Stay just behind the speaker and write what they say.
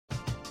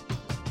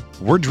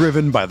We're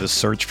driven by the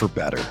search for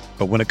better.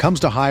 But when it comes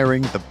to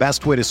hiring, the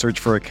best way to search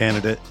for a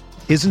candidate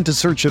isn't to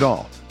search at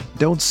all.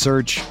 Don't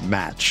search,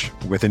 match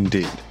with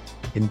Indeed.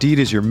 Indeed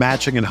is your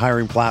matching and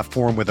hiring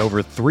platform with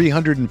over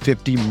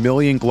 350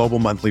 million global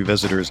monthly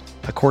visitors,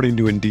 according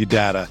to Indeed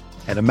data,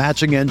 and a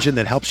matching engine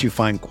that helps you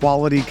find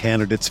quality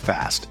candidates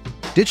fast.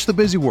 Ditch the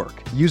busy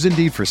work. Use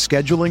Indeed for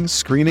scheduling,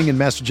 screening, and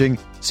messaging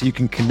so you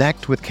can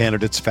connect with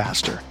candidates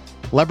faster.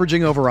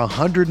 Leveraging over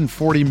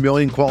 140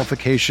 million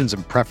qualifications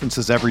and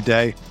preferences every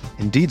day,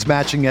 Indeed's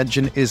matching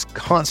engine is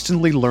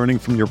constantly learning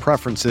from your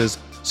preferences,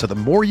 so the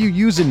more you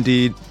use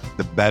Indeed,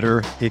 the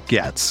better it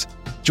gets.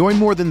 Join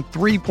more than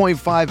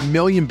 3.5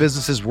 million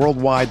businesses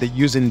worldwide that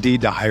use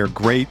Indeed to hire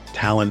great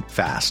talent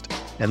fast.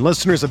 And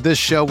listeners of this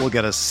show will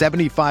get a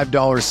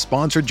 $75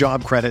 sponsored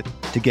job credit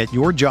to get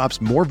your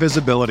jobs more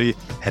visibility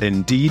at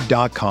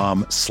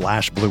Indeed.com/Blue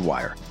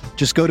Wire.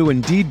 Just go to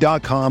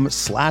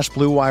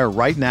Indeed.com/Blue Wire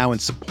right now and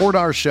support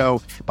our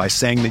show by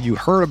saying that you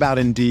heard about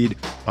Indeed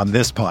on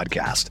this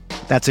podcast.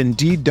 That's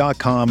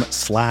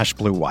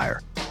Indeed.com/Blue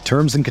Wire.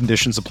 Terms and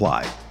conditions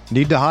apply.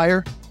 Need to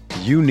hire?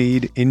 You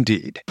need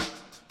Indeed.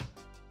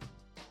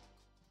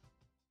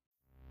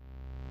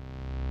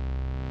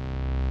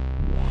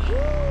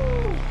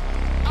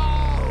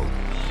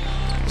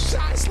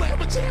 Shot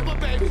slammer jammer,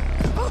 baby.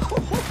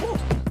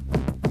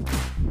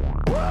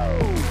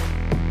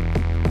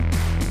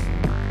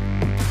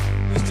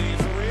 This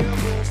team's for real,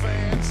 Bulls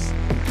fans.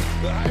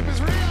 The hype is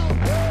real.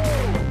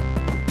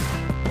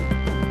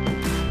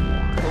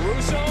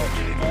 Caruso,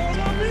 ball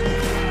on me.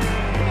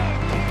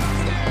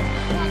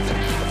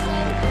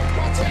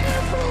 Watch the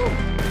afro.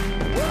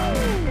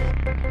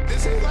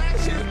 This ain't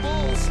last year's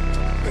Bulls.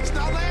 It's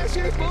not last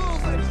year's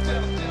Bulls, ladies and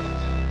gentlemen.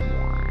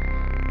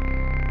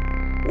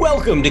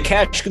 Welcome to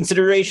Catch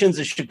Considerations,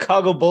 a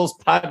Chicago Bulls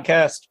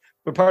podcast.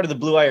 We're part of the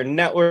Blue Wire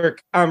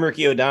Network. I'm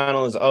Ricky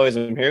O'Donnell. As always,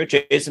 I'm here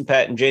with Jason,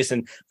 Pat, and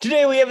Jason.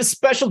 Today, we have a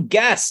special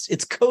guest.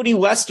 It's Cody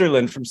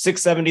Westerlund from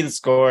 670 The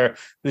Score,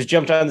 who's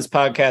jumped on this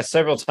podcast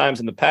several times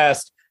in the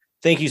past.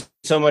 Thank you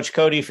so much,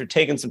 Cody, for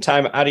taking some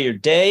time out of your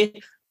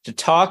day to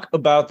talk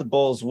about the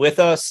Bulls with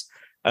us.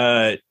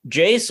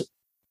 Jace,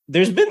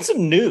 there's been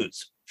some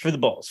news for the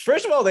Bulls.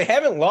 First of all, they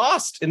haven't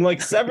lost in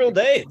like several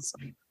days.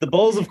 The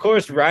Bulls, of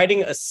course,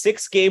 riding a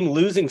 6-game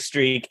losing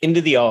streak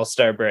into the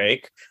All-Star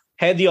break.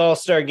 Had the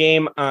All-Star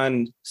game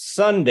on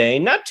Sunday.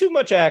 Not too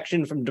much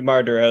action from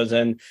DeMar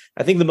DeRozan.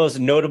 I think the most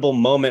notable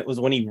moment was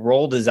when he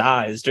rolled his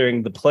eyes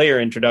during the player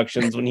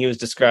introductions when he was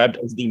described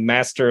as the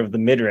master of the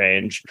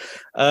mid-range.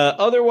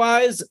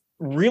 Otherwise,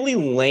 really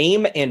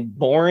lame and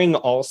boring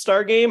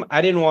All-Star game.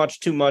 I didn't watch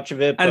too much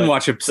of it. I didn't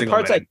watch a single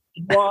parts minute.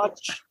 I did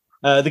watch.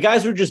 The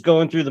guys were just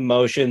going through the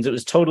motions. It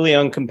was totally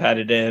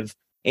uncompetitive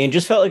and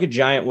just felt like a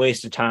giant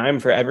waste of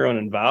time for everyone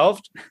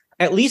involved.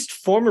 At least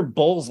former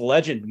Bulls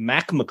legend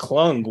Mac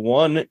McClung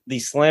won the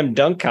slam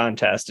dunk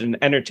contest in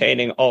an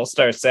entertaining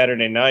All-Star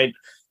Saturday night.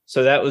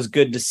 So that was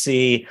good to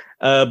see.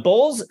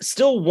 Bulls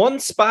still one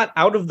spot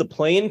out of the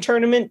play-in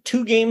tournament,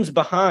 2 games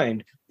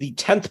behind the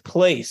 10th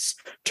place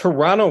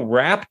Toronto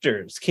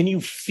Raptors. Can you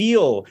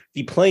feel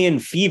the play-in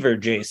fever,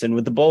 Jason,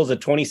 with the Bulls at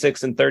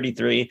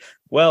 26-33?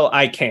 Well,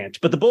 I can't.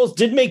 But the Bulls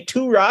did make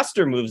 2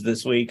 roster moves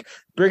this week,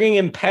 bringing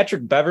in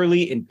Patrick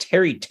Beverley and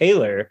Terry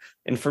Taylor.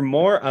 And for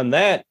more on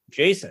that,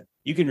 Jason,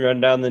 you can run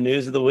down the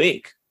news of the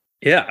week.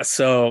 Yeah,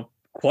 so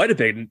quite a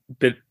big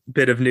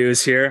bit of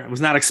news here. I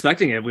was not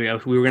expecting it. We were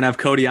going to have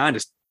Cody on,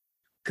 just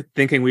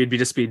thinking we'd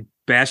be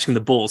bashing the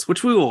Bulls,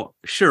 which we will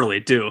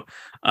surely do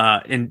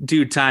in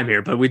due time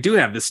here. But we do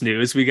have this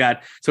news.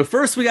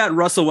 First we got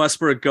Russell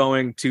Westbrook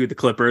going to the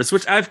Clippers,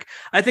 which I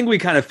think we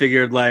kind of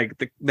figured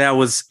that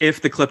was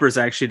if the Clippers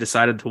actually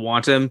decided to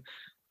want him,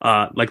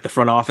 like the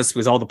front office,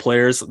 because all the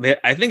players,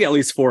 I think at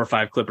least 4 or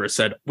 5 Clippers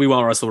said, we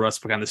want Russell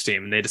Westbrook on this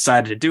team. And they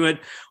decided to do it.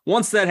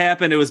 Once that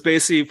happened, it was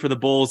basically for the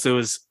Bulls.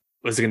 Was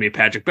it going to be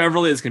Patrick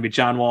Beverley? It's going to be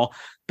John Wall.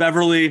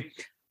 Beverley,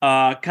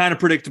 kind of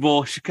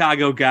predictable,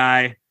 Chicago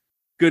guy.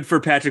 Good for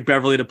Patrick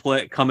Beverley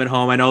to come at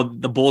home. I know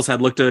the Bulls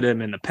had looked at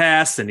him in the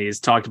past, and he's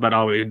talked about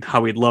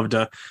how he'd love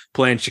to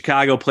play in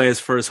Chicago, play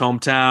for his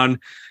hometown.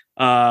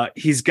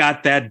 He's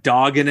got that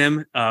dog in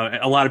him.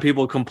 A lot of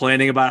people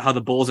complaining about how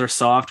the Bulls are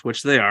soft,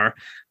 which they are.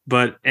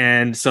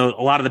 And so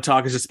a lot of the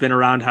talk has just been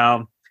around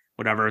how,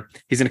 whatever,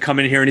 he's going to come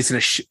in here and he's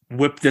going to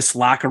whip this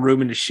locker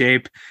room into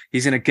shape.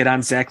 He's going to get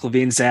on Zach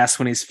LaVine's ass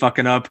when he's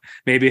fucking up.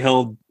 Maybe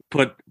he'll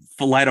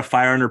light a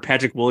fire under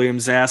Patrick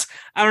Williams' ass.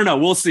 I don't know.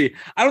 We'll see.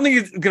 I don't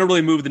think he's going to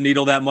really move the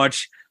needle that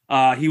much.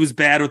 He was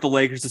bad with the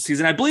Lakers this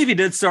season. I believe he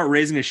did start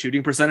raising his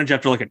shooting percentage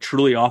after a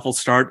truly awful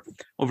start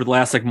over the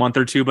last month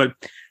or two. But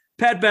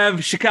Pat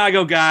Bev,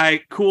 Chicago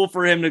guy, cool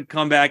for him to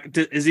come back.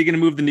 Is he going to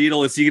move the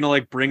needle? Is he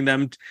going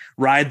to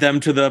ride them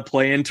to the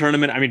play-in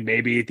tournament? I mean,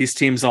 maybe. These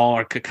teams all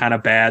are kind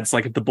of bad. It's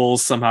if the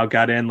Bulls somehow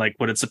got in,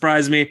 would it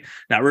surprise me?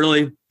 Not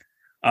really.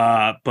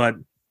 But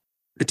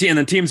the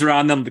teams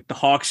around them, the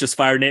Hawks just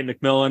fired Nate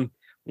McMillan.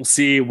 We'll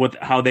see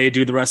how they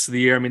do the rest of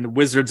the year. I mean, the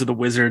Wizards are the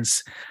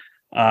Wizards.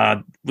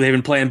 They've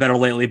been playing better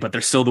lately, but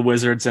they're still the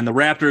Wizards. And the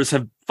Raptors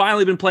have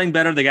finally been playing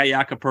better. They got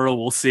Jakob Poeltl.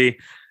 We'll see.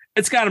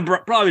 it's kind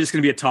of probably just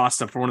going to be a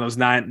toss up for one of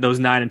those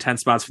 9 and 10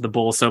 spots for the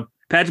Bulls. So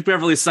Patrick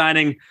Beverley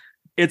signing,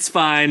 it's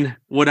fine,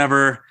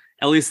 whatever.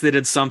 At least they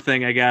did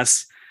something, I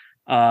guess.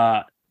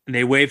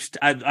 They waived.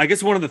 I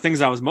guess one of the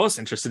things I was most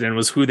interested in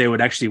was who they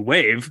would actually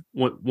waive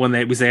when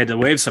they had to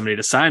waive somebody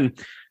to sign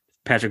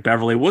Patrick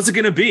Beverley. Was it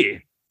going to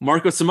be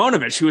Marko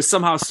Simonovic, who is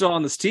somehow still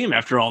on this team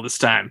after all this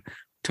time?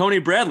 Tony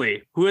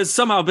Bradley, who has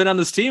somehow been on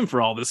this team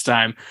for all this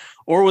time?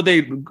 Or would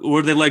they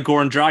let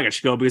Goran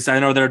Dragic go? Because I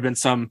know there had been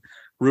some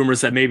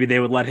rumors that maybe they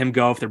would let him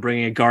go if they're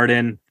bringing a guard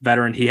in,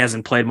 veteran. He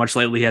hasn't played much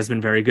lately. He has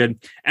been very good.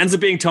 Ends up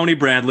being Tony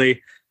Bradley.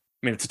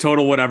 I mean, it's a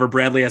total whatever.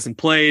 Bradley hasn't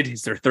played.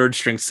 He's their third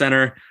string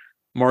center.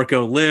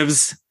 Marco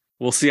lives.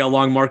 We'll see how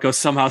long Marco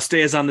somehow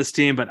stays on this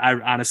team, but I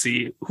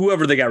honestly,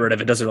 whoever they got rid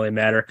of, it doesn't really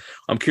matter.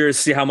 I'm curious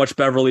to see how much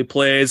Beverly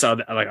plays. Are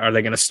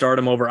they going to start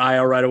him over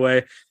Ayo right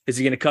away? Is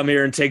he going to come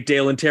here and take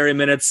Dalen Terry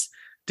minutes?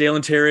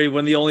 Dalen Terry, one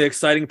of the only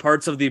exciting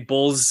parts of the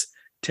Bulls'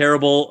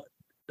 terrible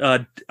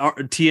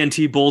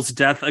TNT Bulls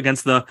death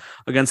against the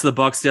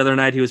Bucks the other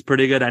night. He was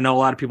pretty good. I know a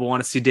lot of people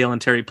want to see Dalen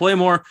Terry play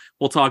more.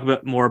 We'll talk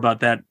more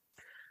about that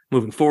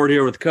moving forward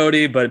here with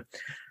Cody, but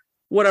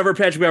whatever.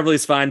 Patrick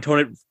Beverley's fine.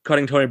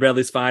 Cutting Tony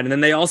Bradley's fine. And then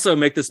they also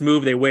make this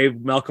move. They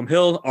waive Malcolm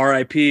Hill,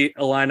 RIP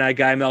Illini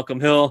guy Malcolm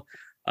Hill.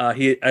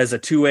 He has a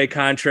 2-way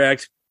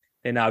contract.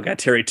 They now got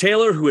Terry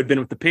Taylor, who had been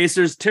with the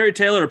Pacers. Terry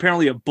Taylor,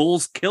 apparently a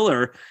Bulls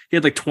killer. He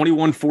had like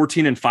 21,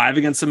 14, and 5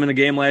 against them in a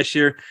game last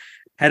year.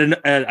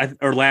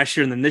 Last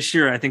year, and then this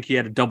year, I think he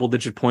had a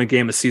double-digit point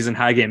game, a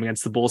season-high game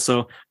against the Bulls.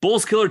 So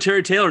Bulls killer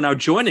Terry Taylor now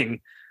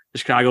joining the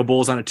Chicago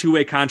Bulls on a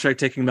 2-way contract,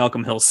 taking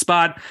Malcolm Hill's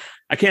spot.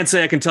 I can't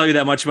say I can tell you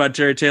that much about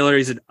Terry Taylor.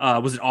 He's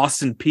was it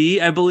Austin Peay,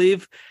 I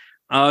believe.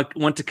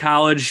 Went to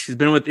college. He's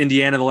been with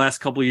Indiana the last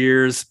couple of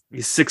years.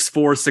 He's 6'4",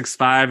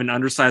 6'5", an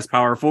undersized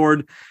power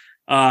forward.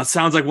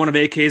 Sounds like one of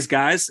AK's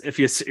guys. If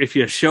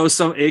you show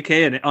some AK,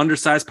 an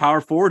undersized power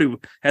forward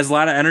who has a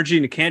lot of energy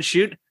and he can't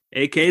shoot,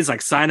 AK's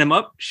like, sign him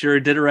up. Sure, he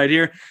did it right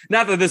here.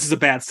 Not that this is a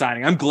bad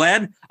signing. I'm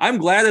glad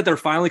that they're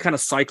finally kind of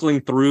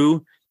cycling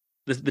through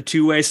the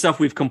 2-way stuff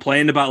we've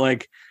complained about.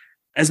 Like,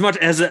 as much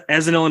as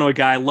an Illinois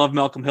guy, love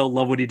Malcolm Hill,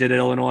 love what he did at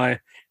Illinois.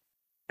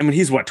 I mean,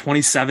 he's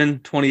 27,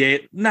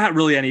 28, not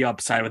really any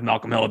upside with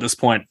Malcolm Hill at this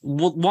point.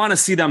 We'll want to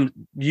see them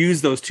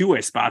use those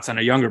 2-way spots on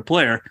a younger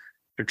player.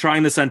 They're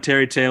trying this on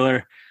Terry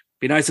Taylor.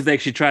 Be nice if they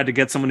actually tried to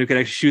get someone who could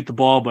actually shoot the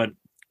ball, but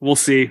we'll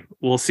see.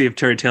 We'll see if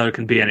Terry Taylor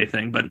can be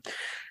anything, but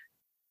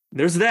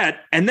there's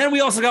that. And then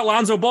we also got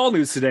Lonzo Ball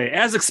news today.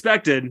 As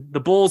expected, the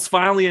Bulls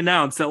finally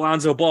announced that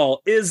Lonzo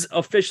Ball is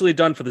officially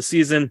done for the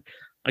season.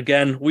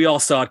 Again, we all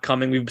saw it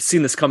coming. We've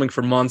seen this coming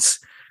for months.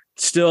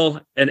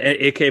 Still, and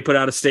AK put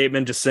out a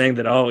statement just saying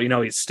that,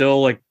 he's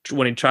still, like,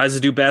 when he tries to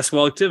do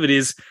basketball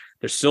activities,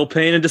 there's still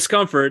pain and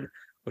discomfort,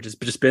 which has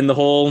just been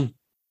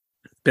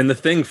the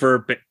thing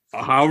for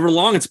however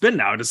long it's been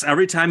now. Just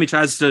every time he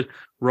tries to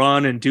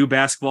run and do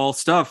basketball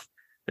stuff,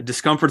 the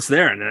discomfort's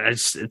there. And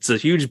it's a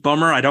huge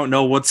bummer. I don't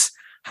know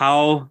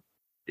how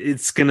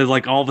it's going to,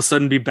 like, all of a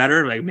sudden be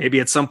better. Like, maybe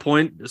at some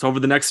point, it's over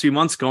the next few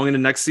months going into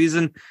next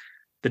season,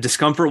 the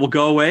discomfort will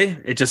go away.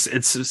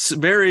 It's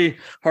very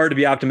hard to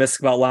be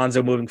optimistic about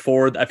Lonzo moving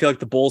forward. I feel like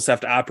the Bulls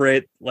have to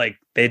operate like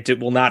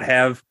will not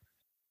have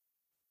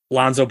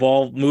Lonzo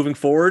Ball moving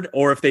forward,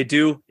 or if they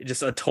do,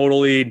 just a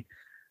totally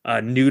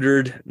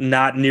neutered,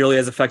 not nearly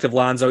as effective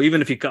Lonzo.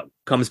 Even if he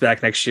comes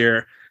back next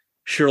year,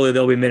 surely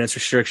there'll be minutes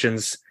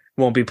restrictions.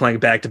 Won't be playing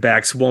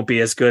back-to-backs. Won't be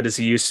as good as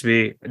he used to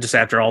be just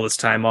after all this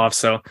time off.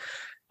 So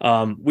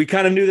we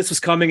kind of knew this was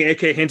coming. AK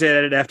hinted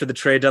at it after the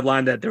trade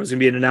deadline that there was going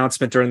to be an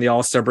announcement during the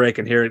All-Star break,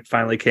 and here it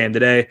finally came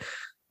today,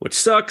 which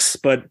sucks,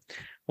 but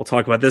we'll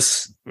talk about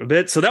this a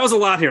bit. So that was a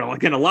lot here.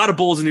 Again, a lot of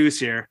Bulls news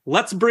here.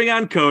 Let's bring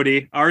on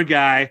Cody, our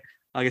guy.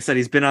 Like I said,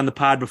 he's been on the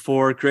pod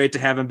before. Great to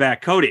have him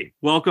back. Cody,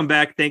 welcome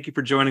back. Thank you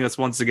for joining us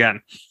once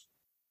again.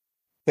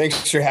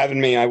 Thanks for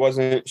having me. I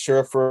wasn't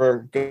sure if we're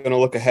going to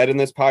look ahead in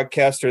this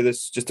podcast or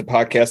this is just a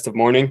podcast of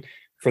mourning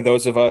for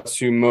those of us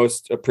who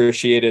most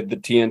appreciated the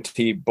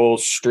TNT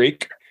Bulls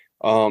streak.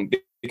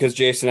 Because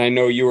Jason, I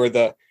know you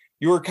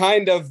were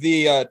kind of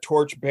the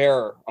torch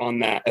bearer on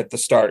that at the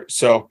start.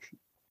 So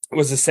it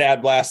was a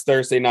sad last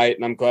Thursday night,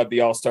 and I'm glad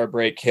the All-Star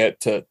break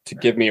hit to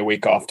give me a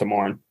week off to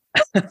mourn.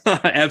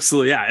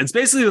 Absolutely. Yeah. It's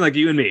basically like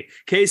you and me.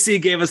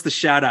 KC gave us the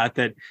shout out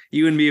that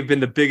you and me have been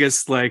the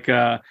biggest,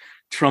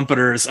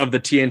 trumpeters of the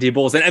TNT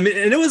Bulls. And I mean,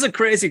 and it was a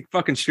crazy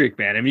fucking streak,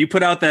 man. I mean, you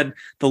put out the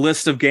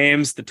list of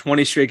games, the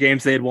 20 straight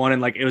games they had won,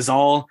 and it was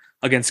all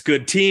against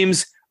good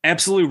teams,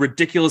 absolutely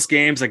ridiculous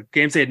games, like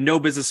games they had no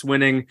business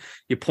winning.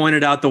 You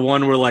pointed out the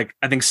one where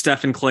I think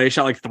Steph and Clay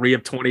shot 3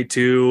 of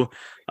 22.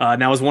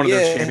 That was one of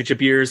their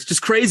championship years.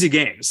 Just crazy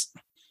games.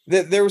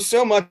 There was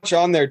so much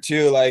on there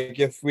too.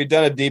 If we'd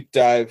done a deep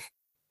dive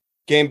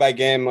game by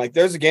game,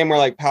 there's a game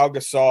where Pau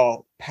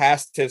Gasol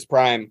past his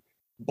prime,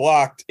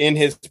 blocked in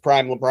his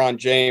prime LeBron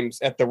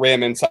James at the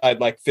rim inside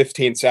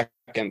 15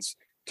 seconds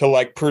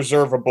to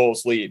preserve a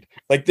Bulls lead.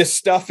 This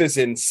stuff is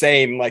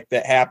insane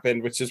that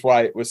happened, which is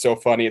why it was so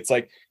funny. It's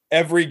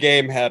every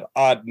game had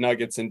odd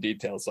nuggets and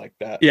details like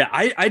that. Yeah,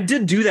 I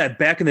did do that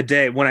back in the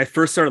day when I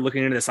first started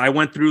looking into this. I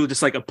went through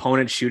just like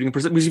opponent shooting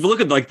percent. Because if you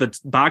look at like the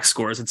box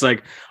scores, it's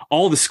like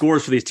all the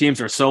scores for these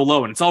teams are so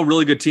low, and it's all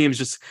really good teams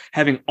just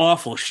having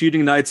awful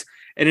shooting nights.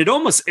 And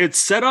it's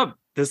set up.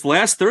 This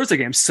last Thursday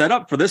game set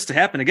up for this to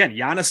happen again.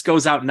 Giannis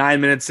goes out 9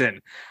 minutes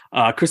in.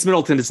 Chris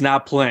Middleton is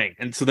not playing.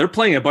 And so they're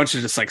playing a bunch of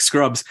just like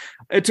scrubs.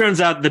 It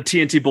turns out the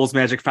TNT Bulls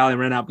magic finally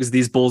ran out because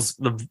these Bulls,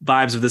 the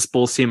vibes of this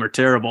Bulls team are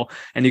terrible.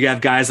 And you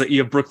have guys like,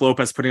 you have Brook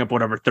Lopez putting up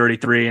whatever,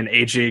 33, and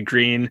AJ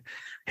Green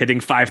hitting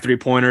 5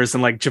 3-pointers,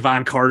 and like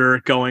Javon Carter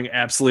going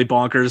absolutely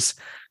bonkers.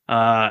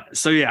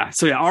 So yeah,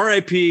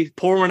 RIP,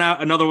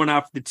 another one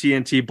out for the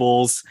TNT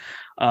Bulls.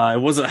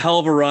 It was a hell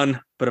of a run,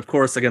 but of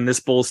course, again,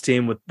 this Bulls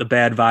team with the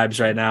bad vibes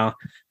right now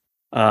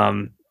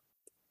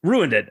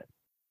ruined it.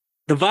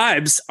 The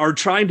vibes are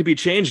trying to be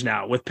changed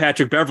now with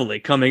Patrick Beverley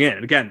coming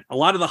in. Again, a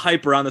lot of the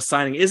hype around the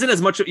signing isn't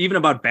as much even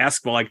about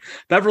basketball. Like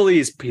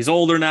Beverley, he's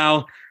older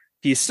now.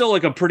 He's still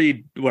like a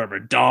pretty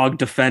dog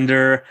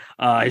defender.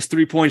 His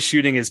 3-point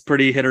shooting is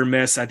pretty hit or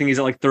miss. I think he's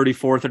at like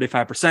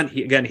 34-35%.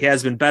 He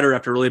has been better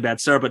after a really bad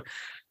start, but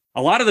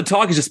a lot of the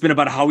talk has just been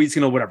about how he's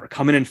going to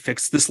come in and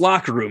fix this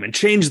locker room and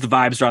change the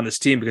vibes around this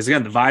team. Because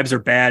again, the vibes are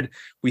bad.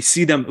 We've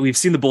seen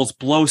the Bulls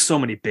blow so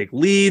many big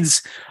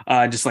leads,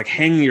 just like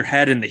hanging your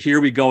head in the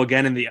here we go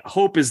again. And the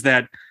hope is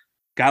that a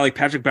guy like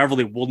Patrick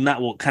Beverley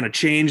will kind of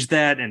change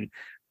that and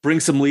bring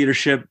some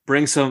leadership,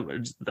 bring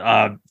some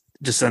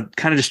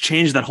just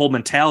change that whole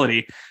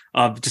mentality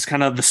of just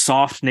kind of the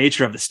soft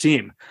nature of this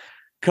team.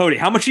 Cody,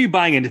 how much are you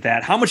buying into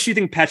that? How much do you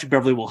think Patrick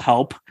Beverley will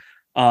help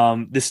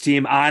this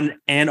team on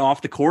and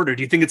off the court? Or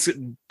do you think it's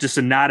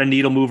just not a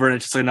needle mover and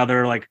it's just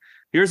another like,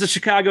 here's a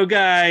Chicago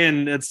guy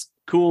and it's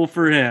cool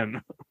for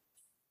him?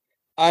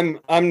 I'm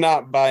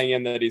not buying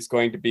in that he's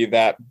going to be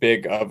that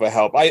big of a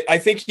help. I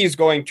think he's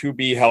going to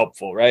be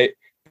helpful, right?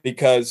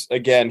 Because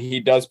again,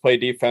 he does play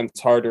defense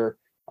harder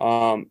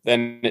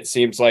than it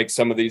seems like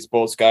some of these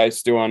Bulls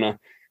guys do on a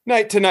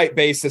night-to-night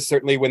basis,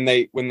 certainly when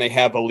they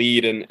have a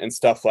lead and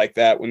stuff like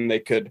that, when they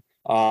could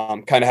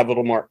kind of have a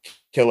little more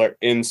killer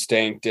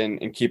instinct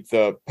and keep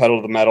the pedal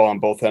to the metal on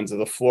both ends of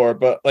the floor.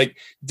 But like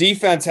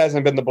defense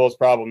hasn't been the Bulls'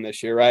 problem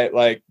this year, right?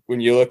 Like when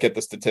you look at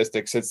the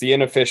statistics, it's the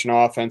inefficient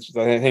offense,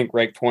 which I think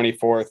ranked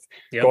 24th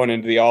going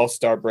into the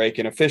All-Star break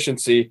in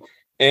efficiency.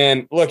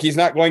 And look, he's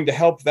not going to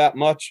help that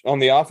much on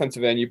the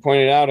offensive end. You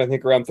pointed out, I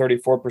think around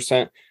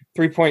 34%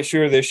 3-point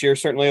shooter this year,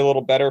 certainly a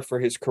little better for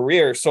his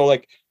career. So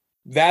like,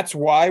 that's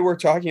why we're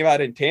talking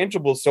about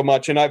intangibles so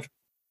much. And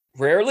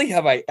rarely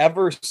have I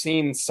ever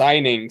seen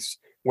signings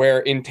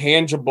where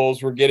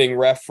intangibles were getting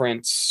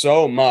referenced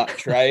so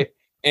much, right?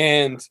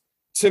 And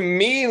to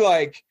me,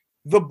 like,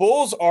 the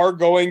Bulls are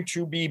going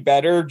to be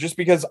better just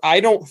because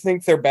I don't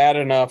think they're bad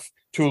enough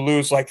to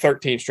lose like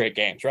 13 straight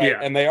games, right? Yeah.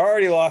 And they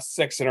already lost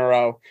 6 in a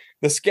row.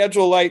 The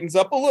schedule lightens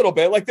up a little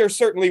bit. Like, there's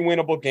certainly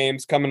winnable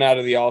games coming out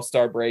of the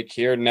All-Star break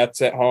here.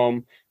 Nets at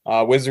home,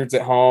 Wizards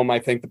at home. I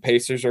think the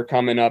Pacers are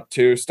coming up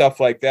too, stuff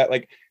like that.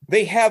 Like,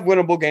 they have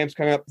winnable games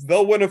coming up.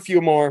 They'll win a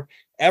few more.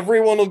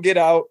 Everyone will get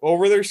out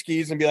over their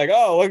skis and be like,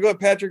 oh, look what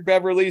Patrick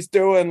Beverley's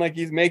doing. Like,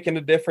 he's making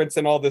a difference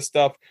and all this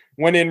stuff.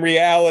 When in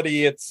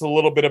reality, it's a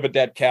little bit of a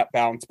dead cat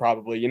bounce,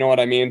 probably. You know what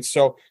I mean?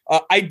 So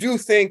I do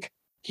think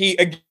he,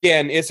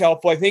 again, is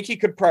helpful. I think he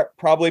could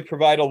probably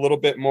provide a little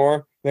bit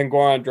more than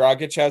Goran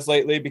Dragic has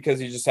lately because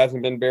he just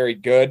hasn't been very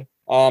good.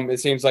 It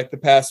seems like the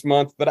past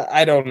month, but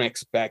I don't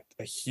expect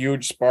a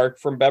huge spark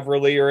from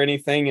Beverley or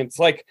anything. It's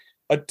like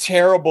a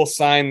terrible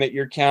sign that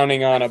you're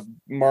counting on a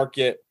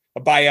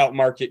buyout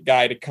market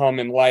guy to come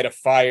and light a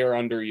fire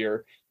under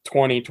your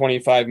 20,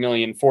 25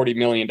 million, $40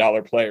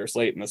 million players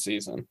late in the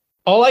season.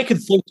 All I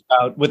could think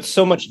about with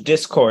so much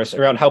discourse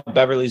around how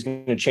Beverley's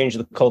going to change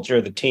the culture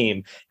of the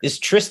team is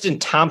Tristan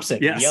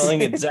Thompson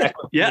yelling at Zach.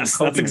 Yes,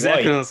 that's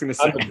exactly what I was going to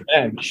say. On the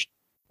bench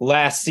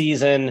last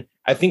season.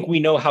 I think we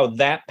know how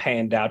that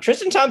panned out.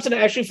 Tristan Thompson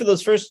actually for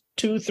those first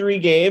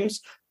 2-3 games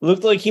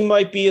looked like he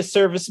might be a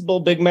serviceable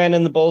big man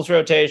in the Bulls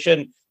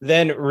rotation.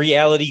 Then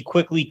reality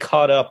quickly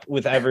caught up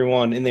with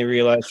everyone and they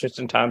realized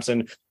Tristan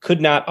Thompson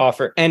could not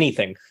offer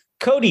anything.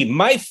 Cody,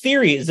 my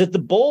theory is that the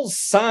Bulls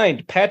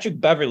signed Patrick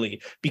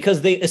Beverley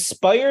because they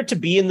aspire to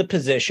be in the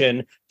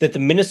position that the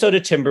Minnesota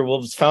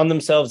Timberwolves found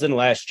themselves in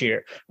last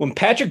year, when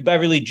Patrick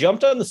Beverley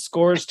jumped on the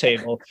scorers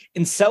table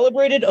and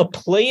celebrated a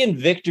play-in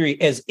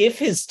victory as if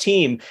his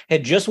team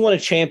had just won a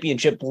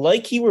championship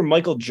like he were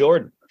Michael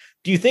Jordan.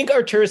 Do you think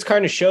Arturas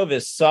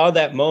Karnisovas saw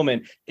that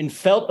moment and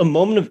felt a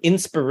moment of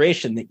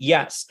inspiration that,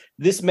 yes,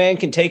 this man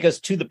can take us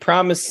to the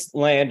promised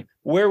land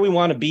where we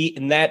want to be,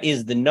 and that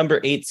is the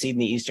number 8 seed in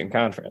the Eastern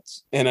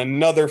Conference? And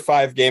another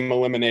 5-game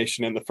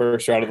elimination in the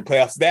first round of the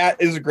playoffs. That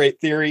is a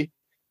great theory,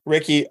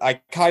 Ricky.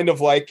 I kind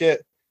of like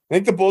it. I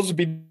think the Bulls would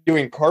be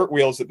doing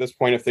cartwheels at this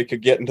point if they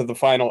could get into the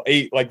final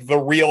 8, like the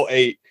real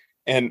 8,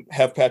 and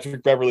have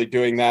Patrick Beverley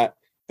doing that.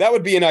 That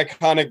would be an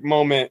iconic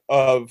moment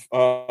of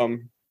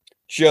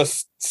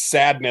just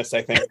sadness,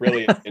 I think,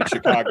 really, in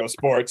Chicago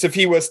sports, if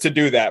he was to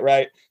do that,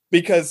 right?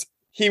 Because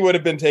he would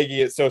have been taking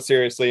it so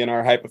seriously in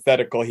our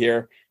hypothetical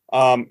here.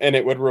 And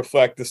it would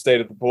reflect the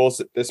state of the Bulls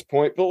at this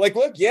point. But like,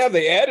 look, yeah,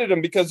 they added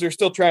him because they're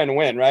still trying to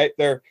win, right?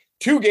 They're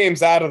 2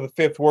 games out of the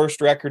 5th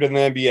worst record in the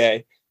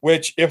NBA,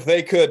 which if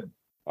they could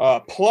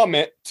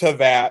plummet to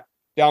that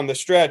down the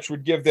stretch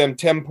would give them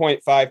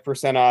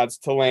 10.5% odds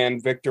to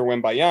land Victor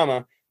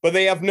Wembanyama. But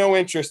they have no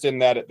interest in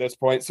that at this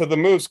point. So the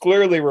move's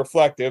clearly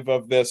reflective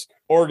of this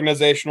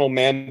organizational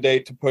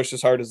mandate to push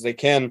as hard as they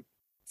can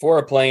for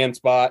a play-in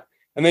spot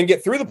and then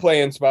get through the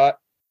play-in spot,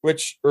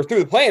 which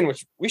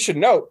we should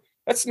note,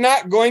 that's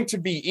not going to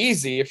be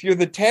easy. If you're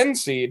the 10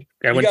 seed,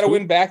 you got to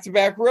win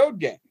back-to-back road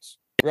games,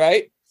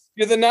 right? If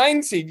you're the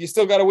 9 seed, you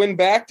still got to win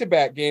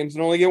back-to-back games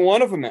and only get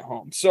one of them at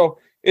home. So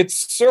it's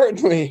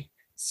certainly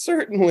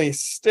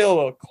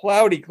still a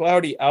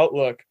cloudy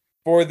outlook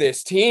for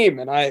this team.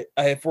 And I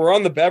if we're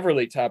on the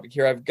Beverley topic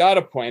here, I've got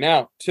to point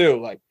out too,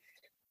 like,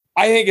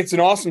 I think it's an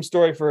awesome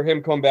story for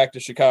him coming back to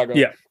Chicago.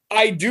 Yeah.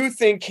 I do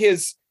think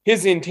his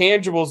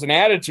intangibles and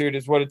attitude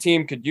is what a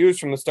team could use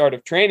from the start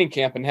of training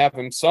camp and have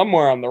him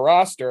somewhere on the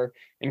roster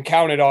and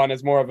counted on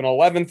as more of an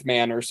 11th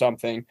man or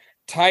something,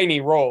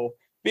 tiny role,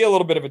 be a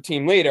little bit of a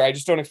team leader. I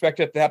just don't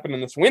expect it to happen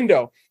in this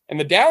window. And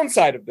the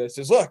downside of this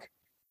is, look,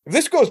 if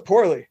this goes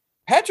poorly,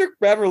 Patrick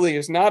Beverley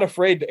is not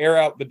afraid to air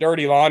out the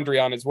dirty laundry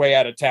on his way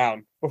out of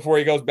town before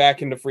he goes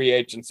back into free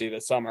agency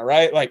this summer,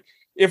 right? Like,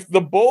 if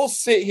the Bulls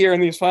sit here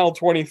in these final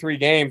 23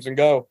 games and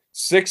go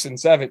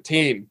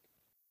 6-17,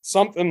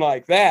 something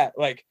like that,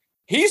 like,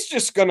 he's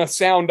just going to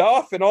sound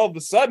off, and all of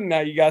a sudden now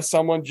you got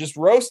someone just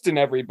roasting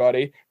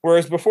everybody,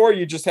 whereas before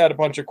you just had a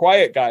bunch of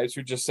quiet guys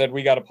who just said,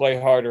 we got to play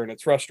harder, and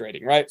it's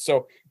frustrating, right?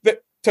 So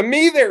to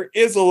me, there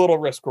is a little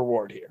risk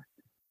reward here.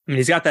 I mean,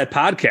 he's got that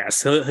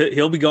podcast.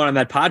 He'll be going on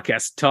that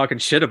podcast talking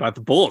shit about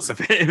the Bulls if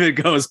it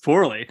goes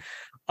poorly.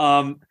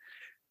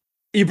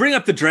 You bring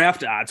up the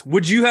draft odds.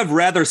 Would you have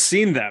rather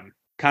seen them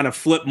kind of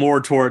flip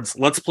more towards,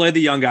 let's play the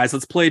young guys,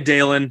 let's play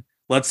Dalen,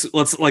 let's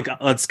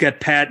get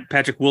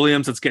Patrick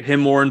Williams, let's get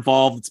him more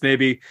involved, let's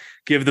maybe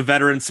give the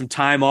veterans some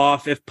time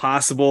off if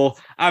possible.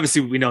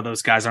 Obviously, we know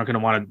those guys aren't going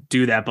to want to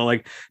do that, but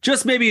like,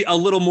 just maybe a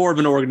little more of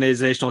an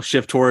organizational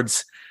shift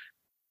towards,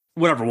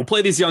 whatever, we'll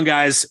play these young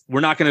guys.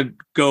 We're not going to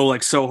go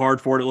like so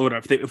hard for it.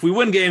 Whatever. If we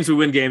win games, we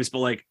win games, but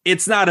like,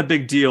 it's not a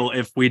big deal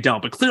if we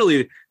don't. But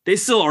clearly, they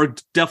still are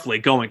definitely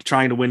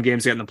trying to win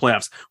games, get in the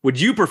playoffs. Would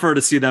you prefer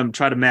to see them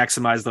try to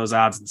maximize those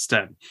odds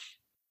instead?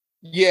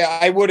 Yeah,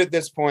 I would at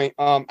this point.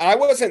 I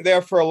wasn't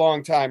there for a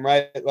long time,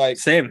 right? Like,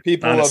 same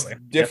people honestly.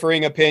 Of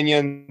differing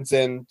opinions,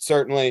 and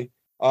certainly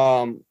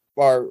are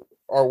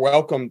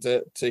welcome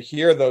to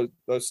hear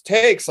those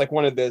takes. Like,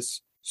 wanted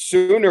this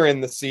sooner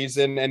in the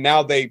season, and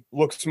now they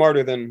look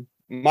smarter than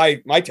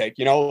my take.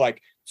 You know,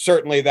 like,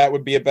 certainly that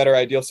would be a better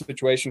ideal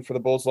situation for the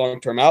Bulls'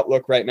 long-term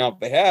outlook right now if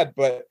they had.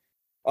 But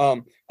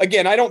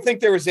again, I don't think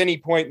there was any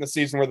point in the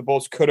season where the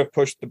Bulls could have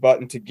pushed the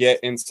button to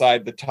get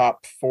inside the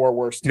top 4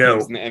 worst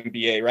teams in the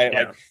NBA, right?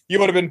 Yeah. Like, you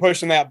would have been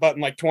pushing that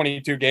button like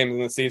 22 games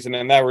in the season,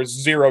 and there was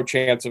zero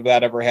chance of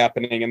that ever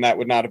happening, and that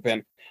would not have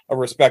been a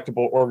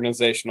respectable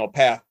organizational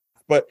path.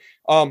 But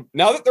now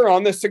that they're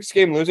on this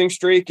 6-game losing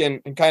streak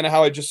and kind of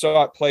how I just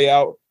saw it play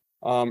out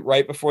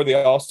right before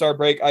the All-Star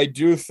break, I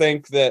do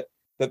think that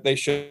they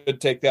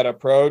should take that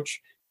approach.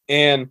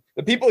 And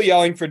the people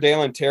yelling for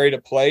Dalen Terry to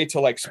play to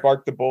like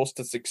spark the Bulls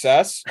to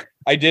success,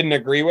 I didn't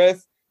agree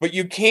with. But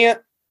you can't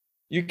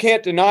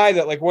deny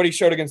that like what he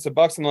showed against the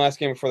Bucks in the last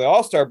game before the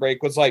All-Star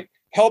break was like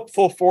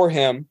helpful for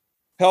him,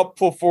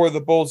 helpful for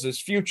the Bulls'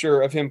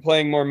 future of him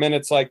playing more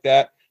minutes like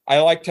that. I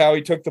liked how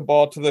he took the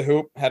ball to the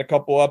hoop, had a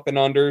couple up and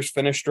unders,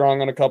 finished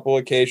strong on a couple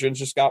occasions,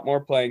 just got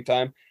more playing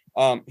time.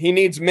 He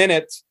needs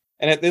minutes.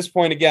 And at this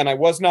point, again, I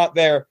was not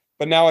there.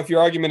 But now if your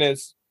argument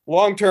is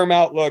long-term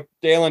outlook,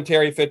 Dalen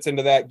Terry fits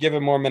into that, give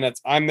him more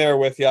minutes, I'm there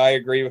with you. I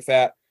agree with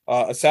that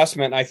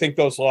assessment. I think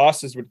those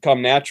losses would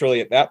come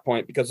naturally at that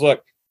point because,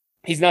 look,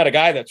 he's not a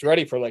guy that's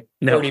ready for like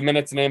 30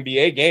 minutes in an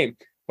NBA game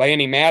by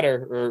any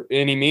matter or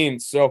any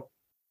means. So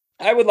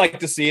I would like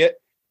to see it.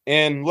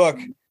 And look,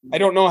 I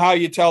don't know how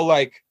you tell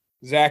like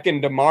Zach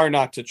and DeMar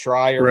not to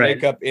try or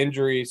make up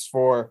injuries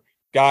for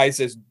guys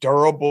as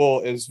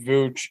durable as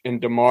Vooch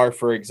and DeMar,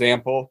 for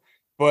example,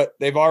 but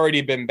they've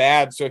already been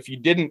bad. So if you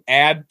didn't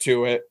add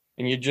to it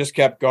and you just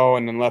kept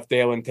going and left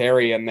Dalen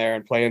Terry in there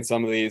and playing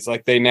some of these,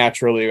 like they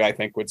naturally, I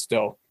think, would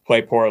still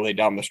play poorly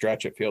down the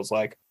stretch, it feels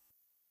like.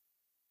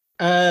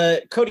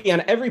 Cody,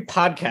 on every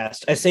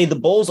podcast, I say the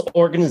Bulls'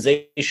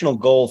 organizational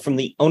goal from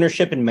the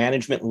ownership and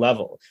management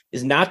level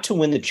is not to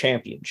win the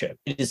championship.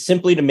 It is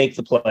simply to make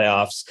the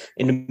playoffs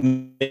and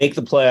to make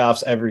the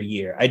playoffs every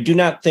year. I do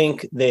not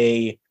think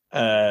they,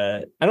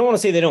 I don't want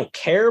to say they don't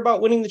care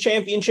about winning the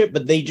championship,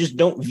 but they just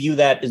don't view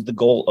that as the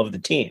goal of the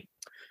team.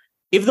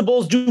 If the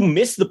Bulls do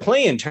miss the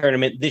play-in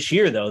tournament this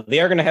year, though, they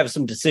are going to have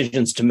some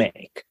decisions to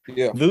make.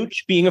 Yeah.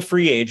 Vooch being a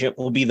free agent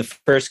will be the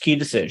first key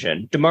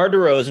decision. DeMar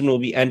DeRozan will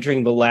be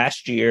entering the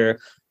last year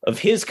of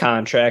his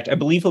contract. I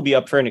believe he'll be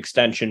up for an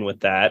extension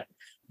with that.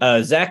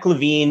 Zach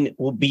LaVine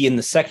will be in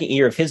the second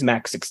year of his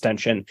max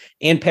extension,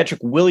 and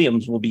Patrick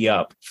Williams will be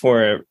up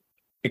for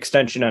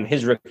extension on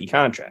his rookie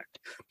contract.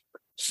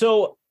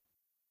 So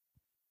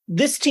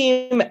this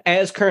team,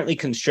 as currently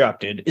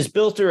constructed, is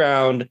built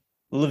around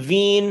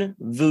LaVine,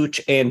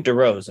 Vooch, and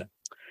DeRozan.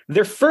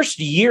 Their first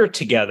year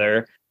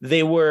together,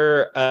 they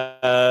were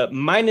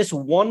minus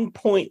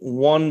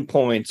 1.1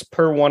 points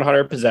per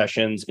 100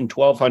 possessions in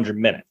 1,200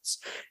 minutes.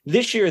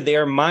 This year, they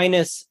are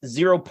minus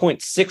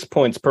 0.6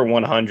 points per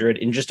 100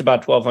 in just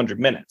about 1,200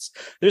 minutes.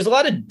 There's a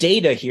lot of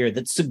data here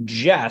that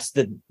suggests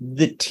that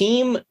the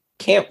team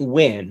can't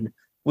win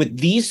with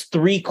these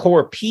three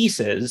core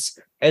pieces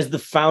as the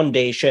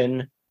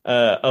foundation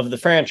of the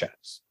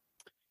franchise.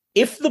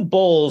 If the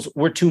Bulls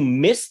were to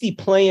miss the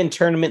play-in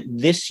tournament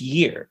this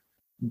year,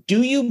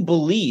 do you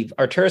believe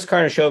Arturas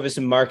Karnisovas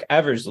and Marc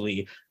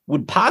Eversley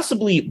would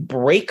possibly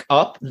break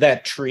up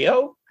that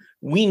trio?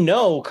 We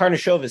know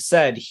Karnisovas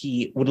said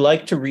he would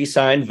like to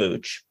re-sign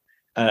Vooch.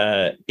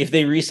 If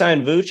they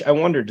re-sign Vooch, I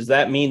wonder, does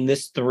that mean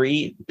this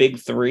big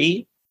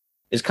three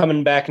is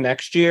coming back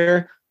next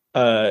year?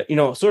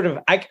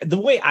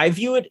 The way I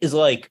view it is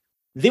like,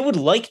 they would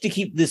like to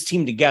keep this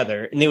team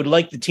together and they would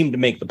like the team to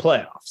make the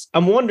playoffs.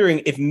 I'm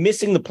wondering if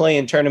missing the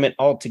play-in tournament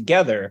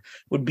altogether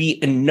would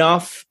be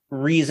enough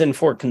reason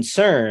for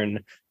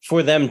concern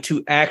for them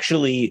to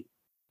actually,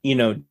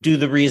 do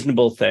the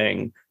reasonable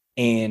thing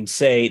and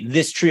say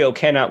this trio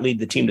cannot lead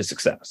the team to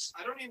success.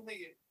 I don't even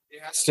think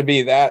it has to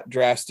be that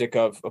drastic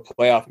of a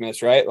playoff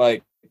miss, right?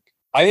 Like,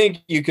 I think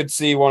you could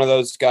see one of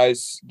those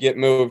guys get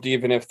moved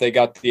even if they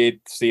got the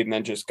 8th seed and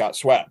then just got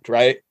swept,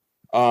 right?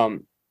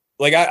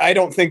 I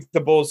don't think the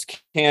Bulls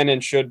can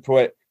and should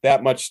put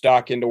that much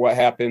stock into what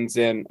happens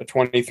in a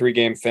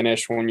 23-game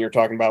finish when you're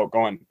talking about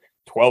going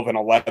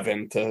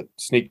 12-11 to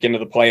sneak into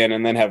the play-in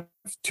and then have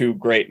 2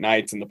 great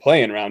nights in the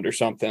play-in round or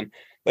something.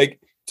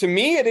 Like, to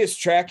me, it is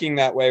tracking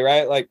that way,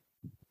 right? Like,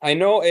 I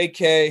know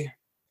AK,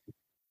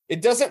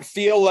 it doesn't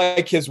feel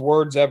like his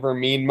words ever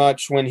mean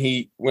much when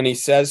he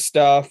says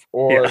stuff,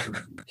 or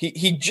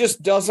he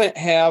just doesn't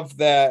have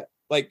that,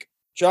 like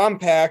John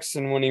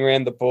Paxson when he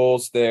ran the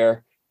Bulls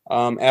there.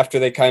 After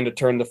they kind of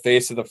turned the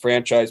face of the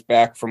franchise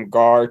back from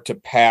Gar to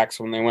Pax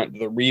when they went to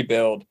the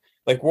rebuild,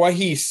 like what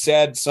he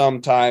said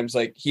sometimes,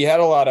 like he had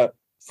a lot of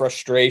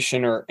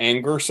frustration or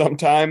anger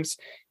sometimes.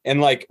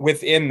 And like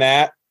within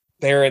that,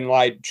 therein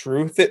lied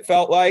truth, it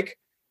felt like,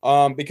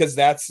 because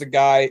that's the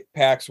guy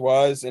Pax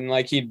was. And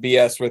like he'd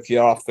BS with you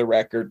off the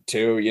record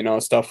too,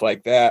 stuff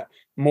like that,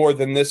 more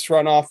than this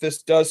front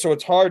office does. So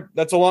it's hard.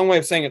 That's a long way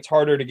of saying it's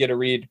harder to get a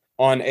read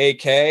on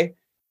AK.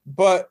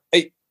 But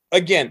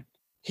again,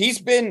 he's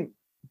been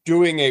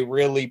doing a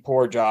really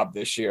poor job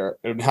this year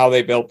in how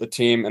they built the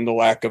team and the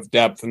lack of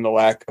depth and the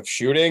lack of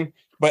shooting.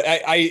 But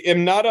I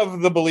am not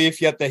of the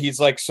belief yet that he's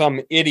like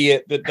some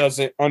idiot that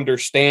doesn't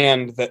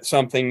understand that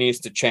something needs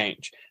to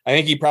change. I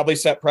think he probably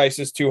set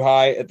prices too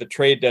high at the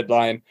trade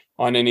deadline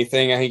on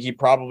anything. I think he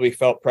probably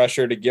felt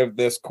pressure to give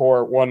this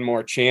core one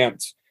more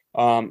chance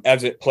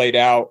as it played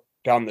out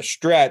down the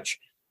stretch.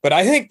 But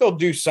I think they'll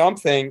do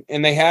something,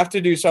 and they have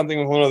to do something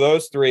with one of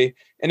those three.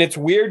 And it's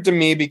weird to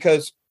me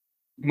because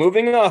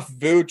moving off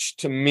Vooch,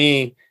 to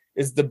me,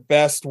 is the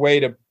best way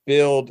to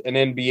build an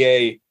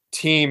NBA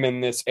team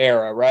in this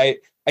era, right?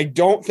 I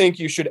don't think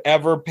you should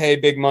ever pay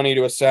big money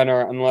to a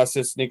center unless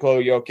it's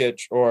Nikola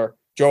Jokic or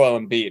Joel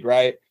Embiid,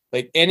 right?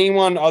 Like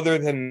anyone other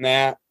than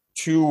that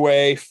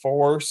two-way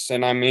force,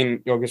 and I mean,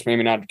 Jokic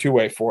maybe not a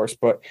two-way force,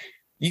 but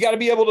you got to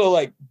be able to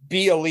like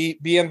be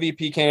elite, be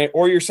MVP candidate,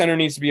 or your center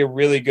needs to be a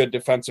really good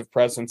defensive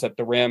presence at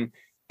the rim.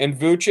 And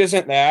Vooch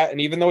isn't that.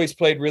 And even though he's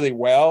played really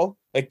well,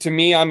 like to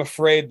me, I'm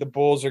afraid the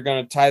Bulls are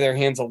going to tie their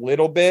hands a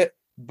little bit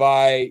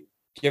by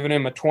giving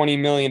him a $20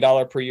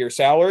 million per year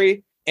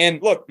salary.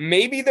 And look,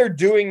 maybe they're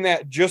doing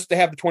that just to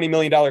have the $20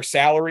 million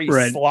salary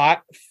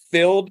slot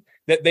filled,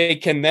 that they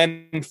can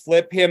then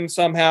flip him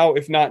somehow,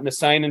 if not in a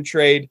sign and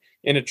trade,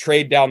 in a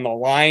trade down the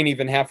line,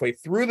 even halfway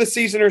through the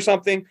season or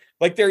something.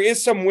 Like there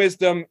is some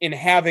wisdom in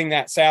having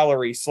that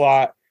salary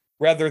slot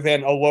rather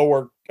than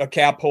a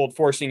cap hold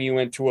forcing you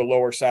into a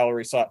lower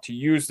salary slot to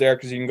use there,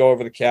 because you can go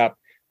over the cap,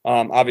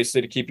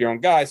 obviously, to keep your own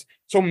guys.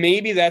 So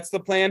maybe that's the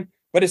plan.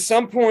 But at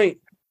some point,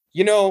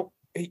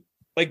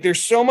 like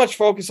there's so much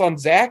focus on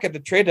Zach at the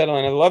trade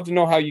deadline. I'd love to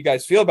know how you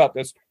guys feel about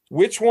this.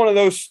 Which one of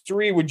those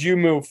three would you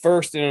move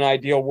first in an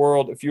ideal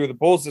world if you were the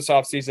Bulls this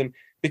offseason?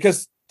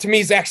 Because to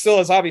me, Zach still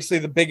has obviously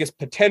the biggest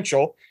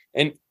potential,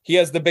 and he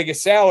has the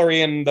biggest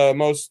salary and the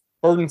most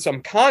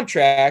burdensome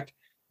contract.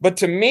 But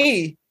to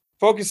me,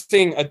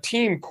 focusing a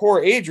team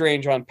core age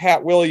range on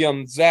Pat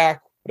Williams,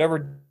 Zach,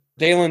 whatever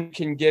Dalen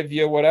can give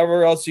you,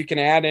 whatever else you can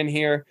add in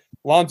here.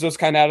 Lonzo's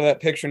kind of out of that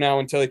picture now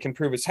until he can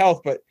prove his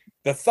health. But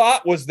the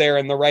thought was there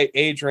in the right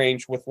age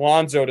range with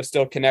Lonzo to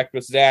still connect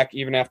with Zach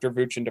even after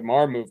Vooch and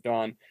DeMar moved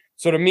on.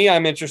 So to me,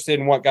 I'm interested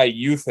in what guy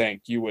you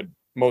think you would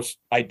most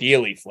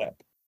ideally flip.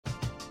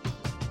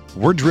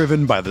 We're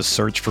driven by the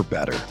search for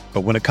better.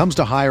 But when it comes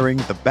to hiring,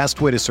 the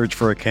best way to search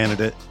for a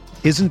candidate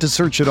isn't to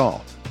search at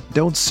all.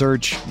 Don't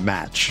search,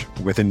 match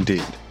with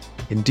Indeed.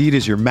 Indeed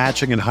is your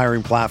matching and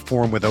hiring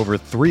platform with over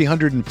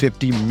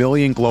 350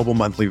 million global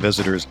monthly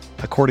visitors,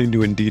 according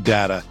to Indeed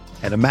data,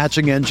 and a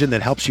matching engine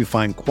that helps you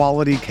find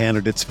quality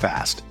candidates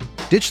fast.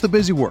 Ditch the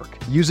busy work.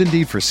 Use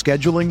Indeed for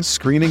scheduling,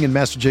 screening, and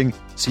messaging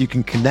so you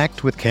can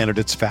connect with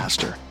candidates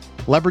faster.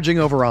 Leveraging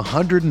over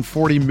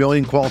 140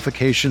 million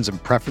qualifications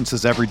and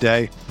preferences every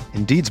day,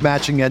 Indeed's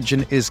matching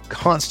engine is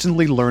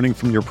constantly learning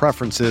from your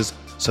preferences,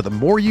 so the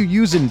more you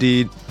use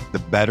Indeed, the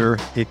better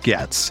it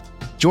gets.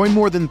 Join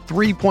more than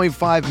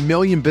 3.5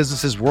 million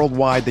businesses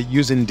worldwide that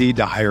use Indeed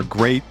to hire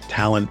great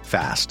talent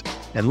fast.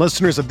 And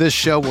listeners of this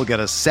show will get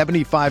a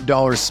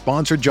 $75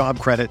 sponsored job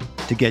credit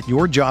to get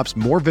your jobs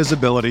more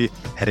visibility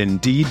at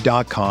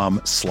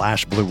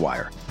Indeed.com/Blue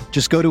Wire.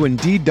 Just go to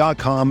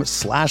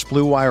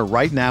Indeed.com/Blue Wire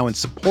right now and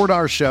support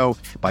our show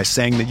by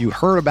saying that you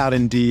heard about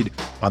Indeed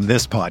on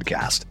this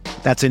podcast.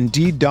 That's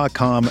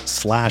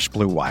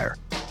Indeed.com/Blue Wire.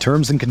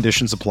 Terms and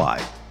conditions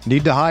apply.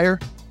 Need to hire?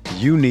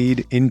 You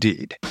need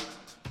Indeed.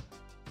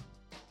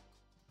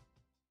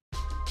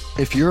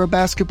 If you're a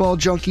basketball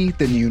junkie,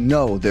 then you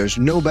know there's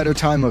no better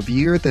time of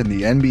year than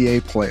the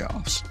NBA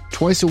playoffs.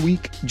 Twice a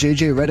week,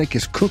 JJ Redick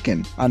is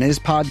cooking on his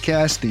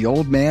podcast, The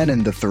Old Man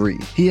and the Three.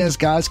 He has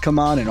guys come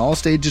on in all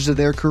stages of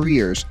their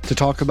careers to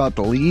talk about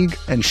the league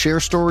and share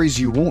stories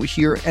you won't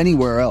hear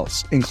anywhere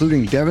else,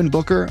 including Devin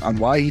Booker on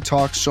why he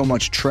talks so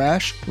much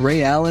trash,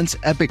 Ray Allen's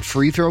epic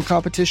free throw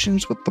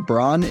competitions with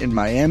LeBron in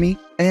Miami,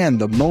 and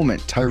the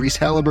moment Tyrese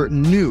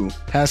Halliburton knew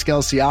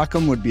Pascal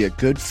Siakam would be a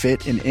good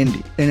fit in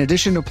Indy. In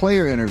addition to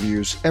player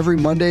interviews, every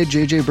Monday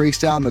JJ breaks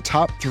down the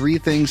top 3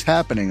 things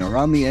happening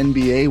around the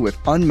NBA with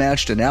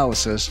unmatched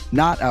analysis,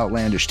 not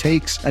outlandish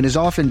takes, and is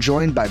often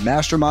joined by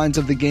masterminds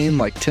of the game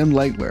like Tim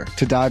Legler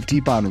to dive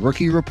deep on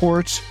rookie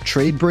reports,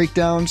 trade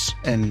breakdowns,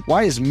 and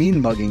why is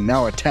mean mugging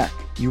now a tech?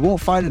 You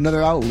won't find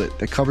another outlet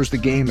that covers the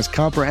game as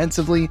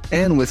comprehensively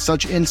and with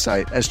such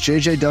insight as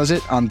JJ does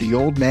it on The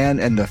Old Man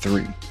and the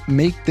Three.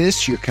 Make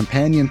this your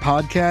companion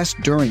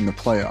podcast during the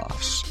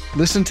playoffs.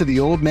 Listen to The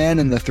Old Man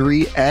and the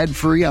Three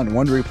ad-free on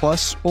Wondery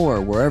Plus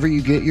or wherever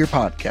you get your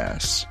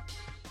podcasts.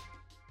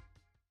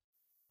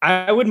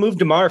 I would move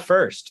DeMar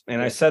first.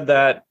 And I said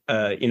that,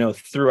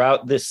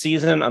 throughout this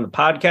season on the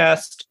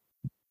podcast.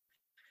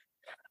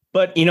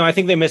 But, I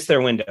think they missed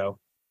their window,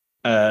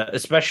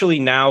 especially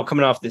now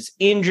coming off this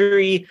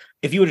injury.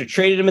 If you would have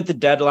traded him at the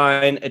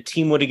deadline, a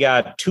team would have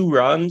got 2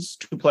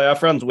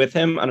 playoff runs with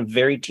him on a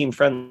very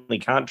team-friendly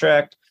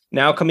contract.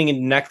 Now coming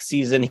into next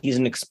season, he's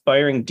an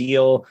expiring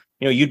deal.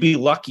 You'd be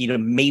lucky to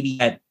maybe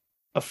get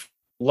a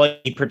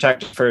lucky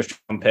protected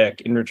first-round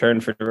pick in return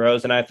for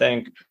DeRozan, I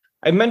think.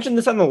 I mentioned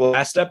this on the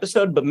last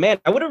episode, but man,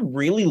 I would have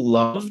really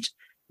loved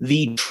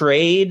the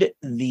trade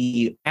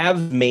the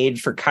Avs made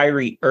for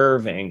Kyrie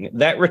Irving.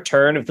 That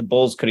return, if the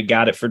Bulls could have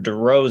got it for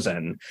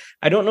DeRozan.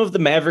 I don't know if the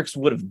Mavericks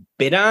would have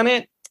bid on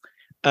it,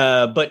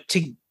 but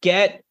to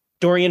get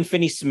Dorian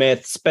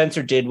Finney-Smith,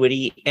 Spencer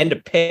Dinwiddie, and a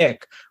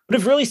pick would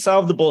have really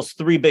solved the Bulls'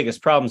 3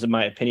 biggest problems, in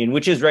my opinion,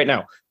 which is right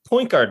now,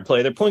 point guard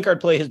play. Their point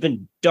guard play has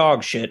been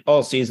dog shit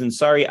all season.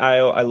 Sorry,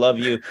 Io, I love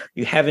you.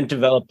 You haven't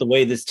developed the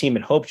way this team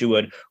had hoped you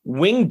would.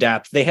 Wing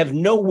depth, they have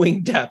no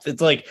wing depth.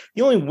 It's like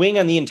the only wing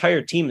on the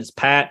entire team is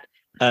Pat.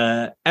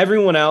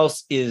 Everyone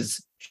else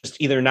is just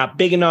either not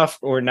big enough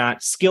or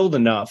not skilled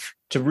enough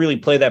to really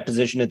play that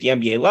position at the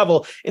NBA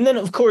level. And then,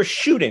 of course,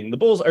 shooting. The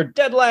Bulls are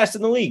dead last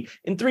in the league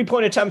in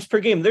 3-point attempts per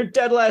game. They're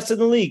dead last in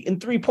the league in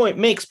 3-point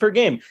makes per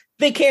game.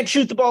 They can't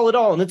shoot the ball at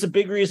all. And it's a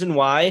big reason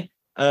why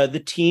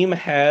the team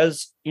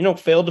has,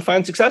 failed to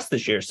find success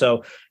this year.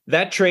 So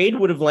that trade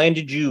would have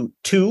landed you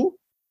 2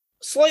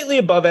 slightly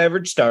above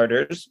average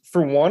starters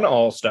for 1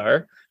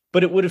 all-star,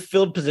 but it would have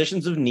filled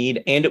positions of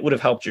need and it would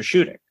have helped your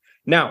shooting.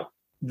 Now,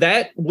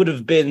 that would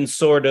have been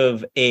sort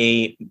of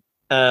a,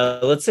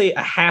 let's say,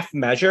 a half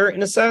measure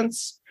in a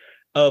sense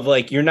of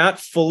like, you're not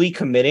fully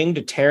committing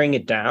to tearing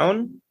it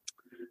down,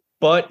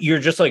 but you're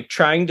just like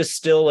trying to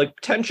still like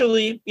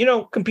potentially,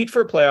 compete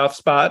for a playoff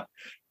spot.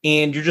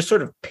 And you're just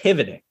sort of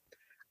pivoting.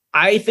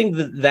 I think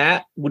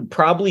that would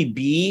probably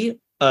be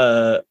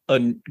a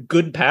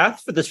good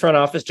path for this front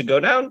office to go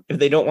down if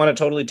they don't want to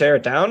totally tear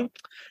it down.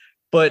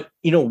 But,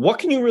 what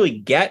can you really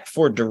get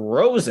for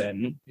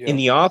DeRozan in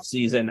the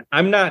offseason?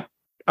 I'm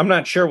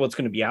not sure what's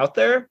going to be out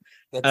there.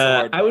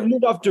 I would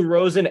move off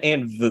DeRozan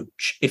and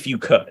Vooch if you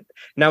could.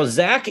 Now,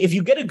 Zach, if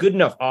you get a good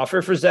enough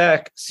offer for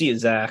Zach, see it,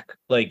 Zach.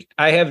 Like,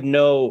 I have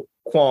no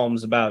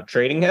qualms about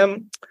trading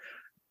him.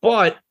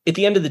 But at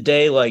the end of the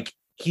day, like,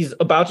 he's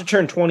about to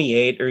turn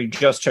 28, or he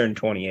just turned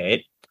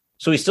 28.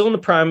 So he's still in the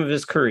prime of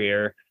his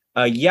career.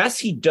 Yes,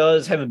 he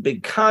does have a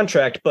big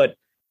contract, but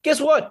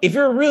guess what? If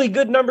you're a really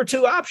good number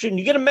 2 option,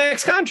 you get a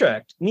max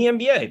contract in the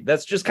NBA.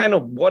 That's just kind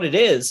of what it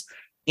is.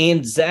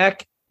 And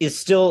Zach is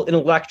still an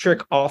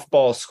electric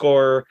off-ball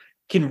scorer,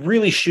 can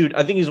really shoot.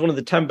 I think he's one of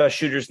the 10 best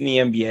shooters in the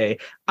NBA.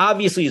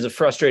 Obviously, he's a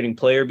frustrating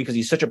player because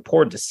he's such a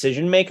poor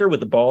decision maker with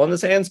the ball in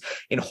his hands.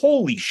 And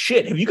holy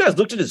shit, have you guys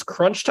looked at his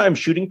crunch time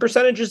shooting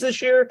percentages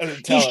this year?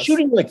 He's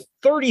shooting like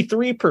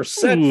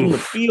 33% from the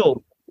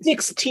field,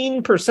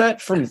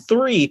 16% from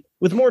 3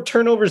 with more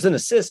turnovers than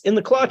assists in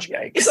the clutch.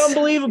 Yikes. It's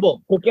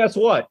unbelievable. But guess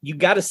what? You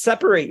got to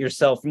separate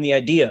yourself from the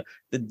idea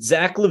that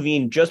Zach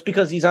LaVine, just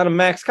because he's on a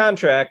max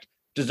contract,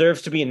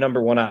 deserves to be a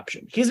number 1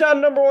 option. He's not a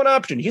number 1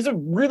 option. He's a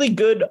really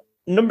good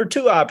number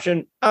 2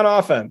 option on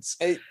offense.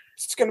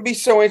 It's going to be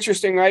so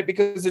interesting, right?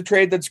 Because the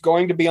trade that's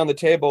going to be on the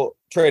table,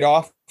 trade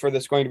offer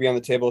that's going to be on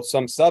the table of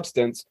some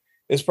substance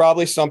is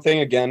probably something,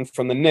 again,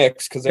 from the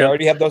Knicks, because they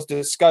already have those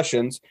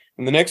discussions,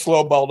 and the Knicks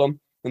lowballed them.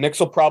 The Knicks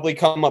will probably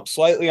come up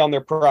slightly on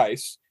their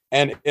price,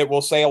 and it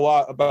will say a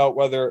lot about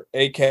whether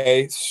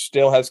AK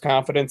still has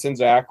confidence in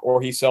Zach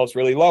or he sells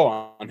really low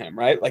on him,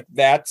 right? Like,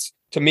 that's,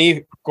 to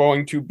me,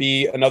 going to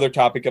be another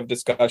topic of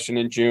discussion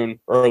in June,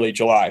 early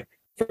July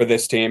for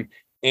this team.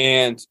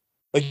 And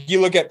like,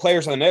 you look at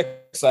players on the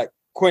Knicks, like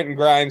Quentin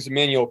Grimes,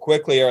 Emmanuel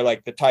Quickley are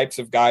like the types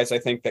of guys I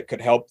think that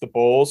could help the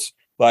Bulls,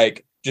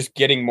 like just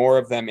getting more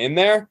of them in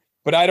there.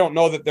 But I don't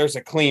know that there's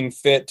a clean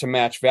fit to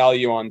match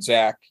value on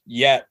Zach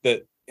yet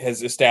that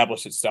has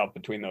established itself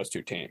between those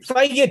two teams. If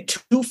I get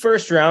 2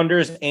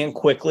 first-rounders and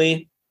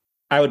Quickley,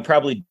 I would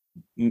probably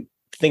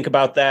think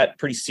about that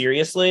pretty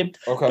seriously.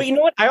 Okay. But you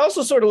know what? I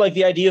also sort of like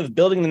the idea of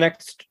building the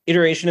next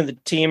iteration of the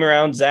team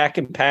around Zach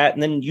and Pat,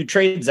 and then you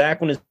trade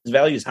Zach when his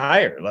value is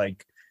higher.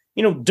 Like,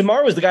 you know,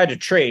 DeMar was the guy to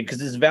trade because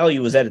his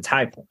value was at its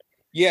high point.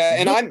 Yeah,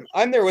 and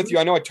I'm there with you.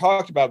 I know I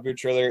talked about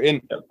Vooch earlier,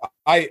 and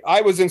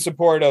I was in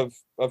support of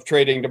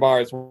trading DeMar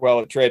as well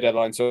at trade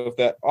deadline. So if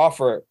that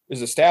offer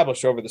is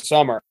established over the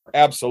summer,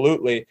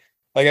 absolutely.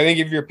 Like, I think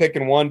if you're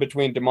picking one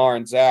between DeMar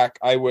and Zach,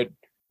 I would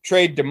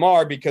trade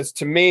DeMar, because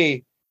to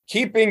me,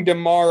 keeping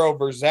DeMar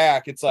over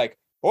Zach, it's like,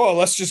 oh,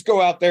 let's just go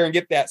out there and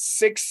get that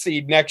 6th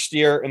seed next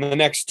year and the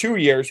next 2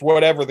 years,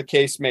 whatever the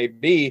case may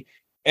be.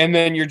 And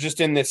then you're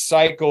just in this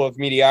cycle of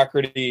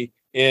mediocrity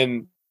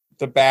in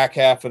the back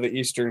half of the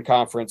Eastern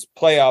Conference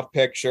playoff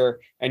picture,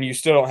 and you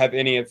still don't have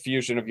any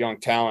infusion of young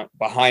talent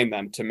behind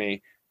them, to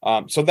me.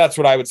 So that's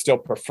what I would still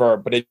prefer,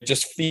 but it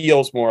just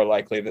feels more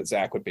likely that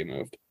Zach would be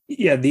moved.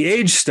 Yeah, the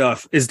age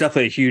stuff is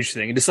definitely a huge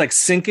thing. Just like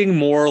sinking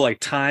more like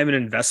time and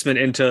investment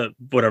into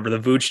whatever the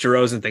Vooch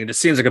DeRozan thing just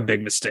seems like a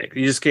big mistake.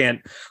 You just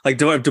can't,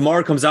 like, if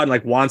DeMar comes out and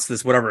like wants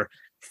this whatever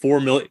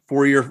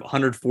 4-year,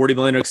 $140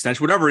 million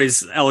extension, whatever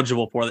he's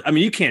eligible for. I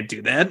mean, you can't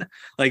do that.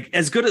 Like,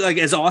 as good, like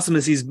as awesome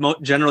as he's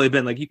generally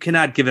been, like, you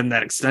cannot give him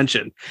that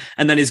extension.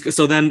 And then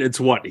then it's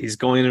what he's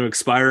going into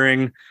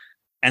expiring,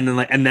 and then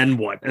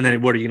what? And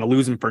then what, are you going to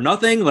lose him for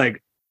nothing?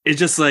 Like, it's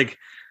just like,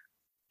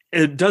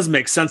 it does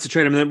make sense to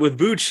trade him. And then with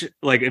Vooch,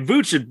 like, if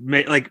Vooch should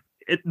make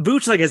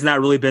Vooch like has not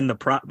really been the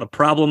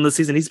problem this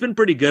season. He's been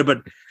pretty good,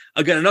 but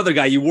again, another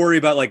guy you worry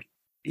about, like,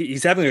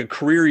 he's having a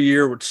career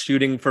year with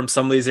shooting from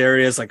some of these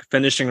areas, like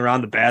finishing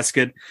around the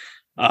basket.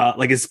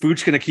 Like, is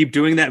Vooch going to keep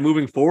doing that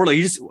moving forward?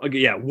 Like,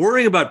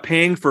 worrying about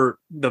paying for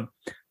the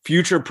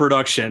future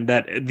production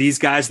that these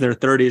guys in their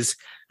 30s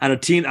on a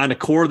team, on a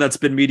core that's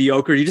been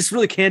mediocre, you just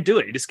really can't do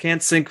it. You just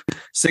can't sink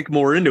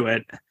more into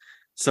it.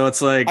 So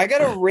it's like, I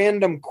got a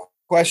random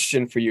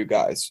question for you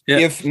guys. Yeah.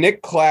 If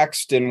Nick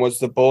Claxton was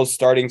the Bulls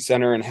starting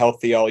center and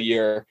healthy all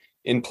year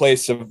in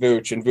place of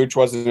Vooch, and Vooch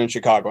wasn't in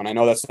Chicago, and I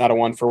know that's not a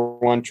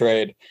 1-for-1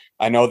 trade.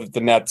 I know that the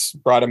Nets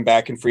brought him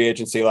back in free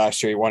agency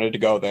last year. He wanted to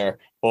go there.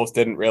 Bulls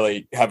didn't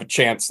really have a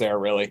chance there,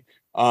 really.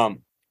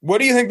 What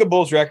do you think the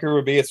Bulls record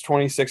would be? It's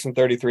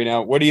 26-33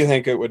 now. What do you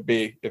think it would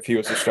be if he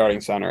was the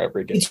starting center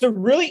every game? It's a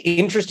really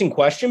interesting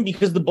question,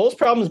 because the Bulls'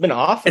 problem has been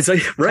off. it's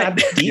like, right.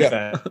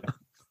 Defense.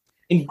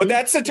 But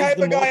that's the type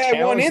of guy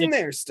I want in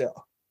there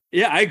still.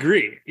 Yeah, I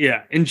agree.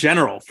 Yeah, in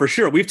general, for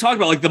sure. We've talked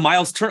about like the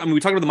Miles Turner. I mean, we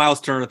talked about the Miles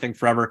Turner thing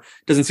forever.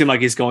 Doesn't seem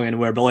like he's going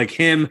anywhere. But like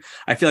him,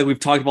 I feel like we've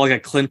talked about like a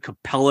Clint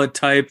Capella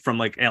type from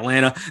like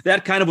Atlanta.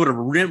 That kind of would a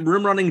rim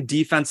running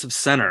defensive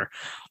center.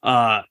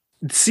 It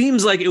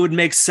seems like it would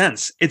make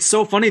sense. It's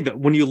so funny that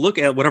when you look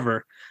at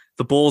whatever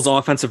the Bulls'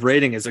 offensive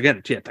rating is,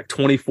 again, like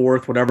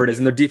 24th, whatever it is,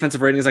 and their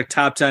defensive rating is like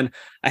top 10.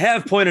 I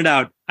have pointed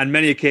out on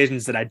many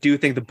occasions that I do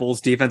think the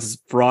Bulls' defense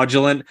is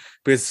fraudulent,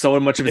 because so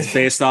much of it's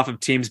based off of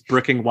teams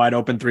bricking wide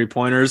open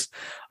 3-pointers.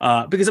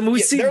 Because I mean,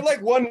 we see they're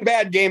like one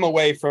bad game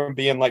away from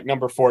being like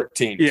number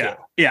 14. Yeah,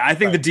 too. Yeah. I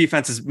think the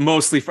defense is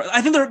mostly.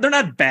 I think they're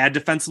not bad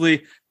defensively.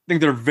 I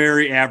think they're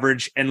very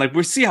average, and like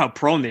we see how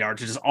prone they are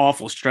to just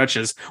awful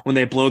stretches when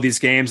they blow these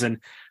games, and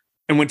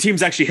when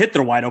teams actually hit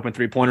their wide open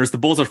 3-pointers, the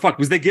Bulls are fucked,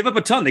 because they give up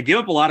a ton. They give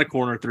up a lot of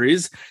corner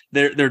threes.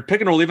 Their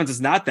pick and roll defense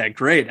is not that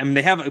great. I mean,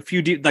 they have a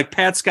few like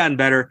Pat's gotten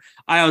better.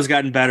 Io's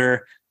gotten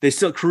better. They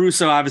still,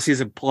 Caruso obviously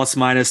is a plus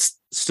minus,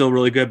 still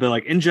really good, but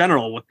like in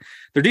general,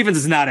 their defense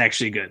is not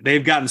actually good.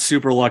 They've gotten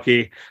super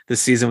lucky this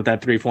season with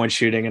that 3-point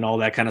shooting and all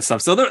that kind of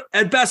stuff. So they're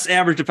at best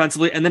average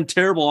defensively and then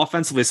terrible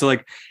offensively. So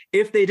like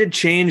if they did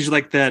change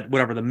like that,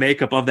 whatever the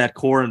makeup of that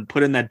core and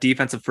put in that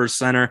defensive first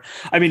center,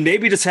 I mean,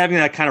 maybe just having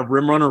that kind of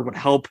rim runner would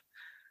help.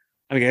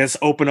 I mean, I guess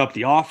open up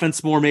the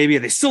offense more. Maybe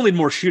they still need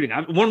more shooting.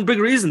 One big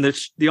reason that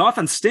the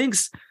offense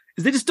stinks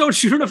is they just don't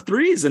shoot enough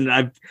threes,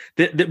 and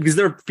because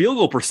their field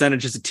goal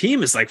percentage as a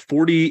team is like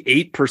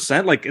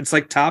 48%. Like it's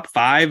like top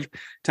 5,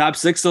 top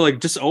 6. So like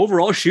just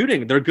overall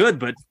shooting, they're good,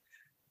 but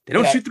they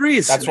don't shoot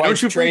threes. That's why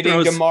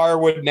trading DeMar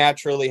would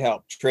naturally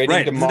help.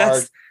 Trading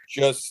DeMar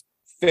just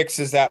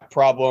fixes that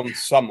problem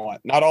somewhat,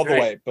 not all the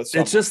way, but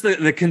somewhat. It's just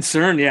the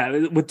concern.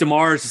 Yeah, with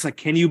DeMar, it's just like,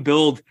 can you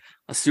build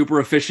a super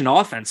efficient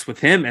offense with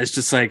him as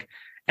just like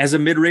as a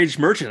mid-range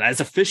merchant, as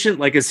efficient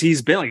like as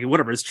he's been, like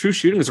whatever his true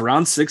shooting is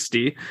around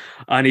 60,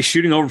 and he's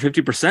shooting over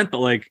 50%. But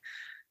like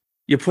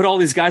you put all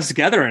these guys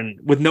together and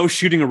with no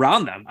shooting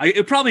around them,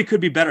 it probably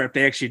could be better if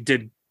they actually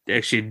did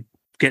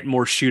get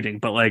more shooting.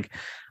 But like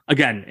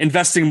again,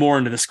 investing more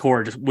into this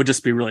core would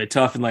just be really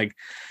tough. And like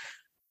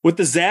with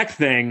the Zach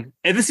thing,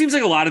 and it seems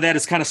like a lot of that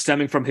is kind of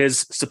stemming from his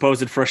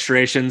supposed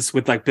frustrations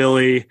with like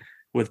Billy,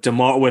 with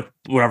DeMar, with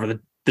whatever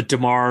the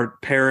DeMar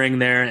pairing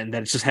there, and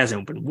then it just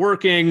hasn't been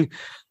working.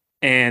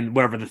 And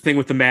whatever the thing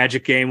with the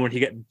Magic game when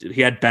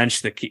he had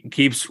benched that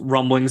keeps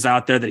rumblings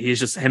out there that he's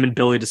just him and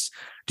Billy just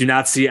do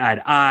not see eye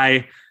to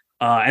eye,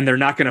 and they're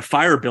not going to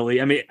fire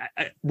Billy. I mean,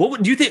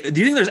 do you think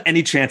there's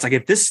any chance like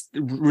if this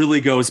really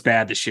goes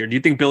bad this year, do you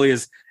think Billy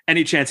has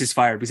any chance he's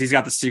fired because he's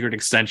got the secret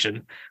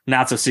extension?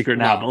 Not so secret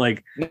now, but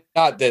like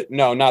not this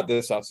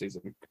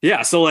offseason.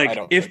 Yeah, so like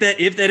if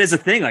that is a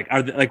thing, like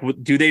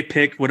do they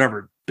pick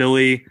whatever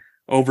Billy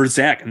over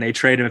Zach and they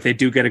trade him if they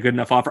do get a good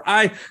enough offer?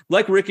 I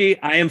like Ricky.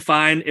 I am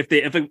fine if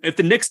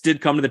the Knicks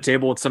did come to the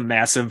table with some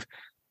massive,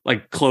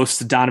 like close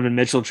to Donovan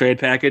Mitchell trade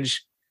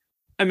package.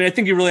 I mean, I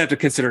think you really have to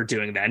consider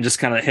doing that and just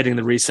kind of hitting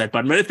the reset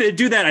button. But if they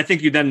do that, I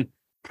think you then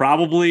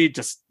probably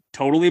just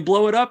totally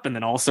blow it up and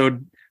then also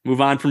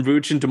move on from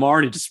Vooch and DeMar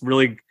and you just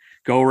really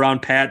go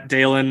around Pat,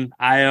 Dalen,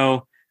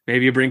 Io.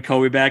 Maybe you bring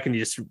Kobe back and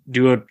you just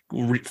do a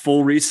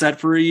full reset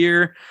for a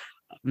year.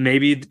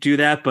 Maybe do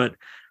that, but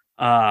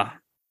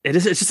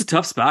it's just a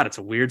tough spot. It's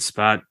a weird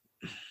spot.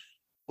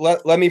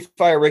 Let me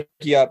fire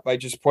Ricky up by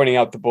just pointing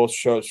out the Bulls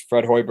chose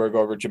Fred Hoiberg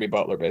over Jimmy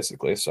Butler,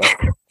 basically. So,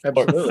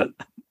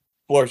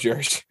 floor's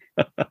yours.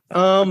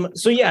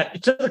 So yeah,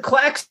 to the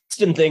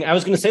Claxton thing, I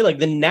was going to say like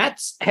the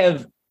Nets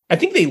I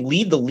think they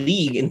lead the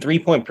league in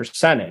 3-point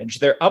percentage.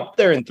 They're up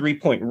there in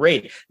 3-point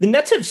rate. The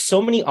Nets have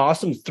so many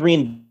awesome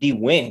 3-and-D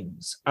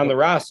wings on the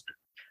roster,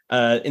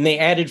 and they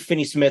added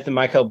Finney Smith and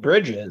Mikal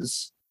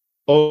Bridges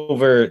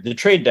over the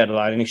trade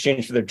deadline in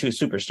exchange for their 2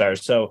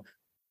 superstars. So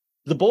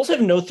the Bulls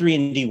have no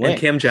 3-and-D wing. And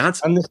Cam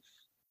Johnson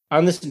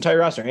on this entire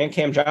roster, and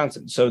Cam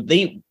Johnson. So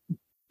they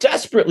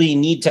desperately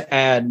need to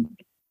add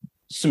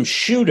some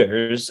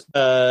shooters.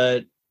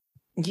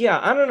 Yeah,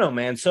 I don't know,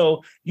 man.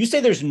 So you say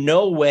there's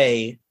no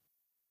way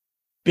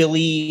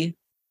Billy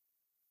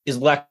is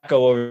let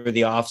go over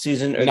the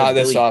offseason? Not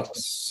this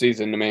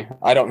offseason to me.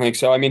 I don't think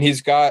so. I mean,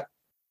 he's got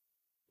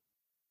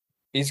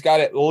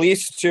at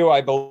least 2,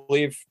 I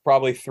believe,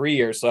 probably 3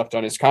 years left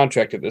on his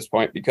contract at this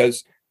point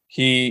because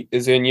he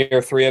is in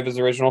year 3 of his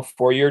original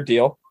 4-year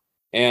deal.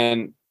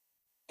 And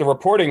the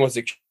reporting was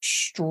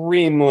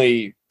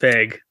extremely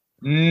vague,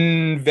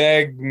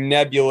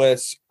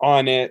 nebulous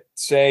on it,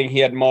 saying he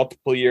had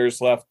multiple years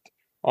left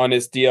on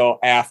his deal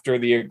after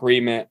the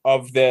agreement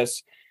of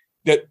this.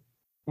 That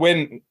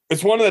when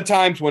it's one of the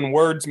times when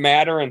words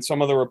matter and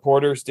some of the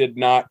reporters did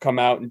not come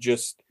out and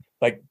just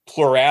like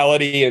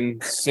plurality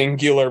and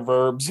singular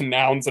verbs and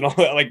nouns and all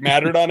that like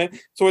mattered on it.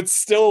 So it's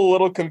still a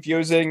little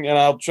confusing and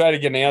I'll try to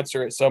get an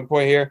answer at some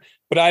point here,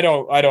 but I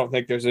don't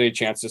think there's any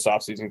chance this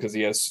offseason because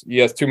he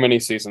has too many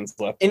seasons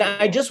left. And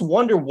I just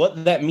wonder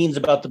what that means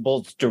about the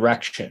Bulls'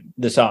 direction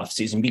this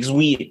offseason because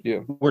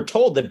we're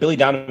told that Billy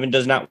Donovan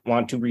does not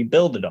want to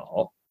rebuild at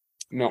all.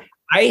 No.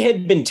 I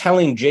had been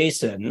telling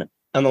Jason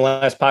on the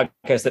last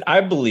podcast that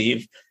I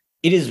believe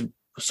it is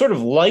sort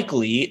of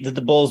likely that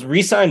the Bulls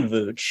re-sign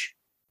Vooch,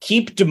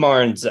 keep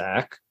DeMar and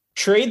Zach,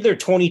 trade their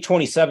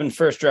 2027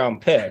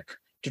 first-round pick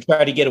to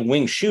try to get a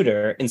wing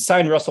shooter, and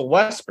sign Russell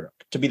Westbrook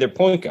to be their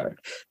point guard.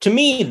 To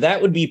me, that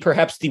would be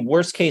perhaps the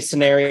worst-case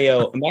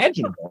scenario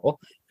imaginable.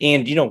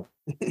 And,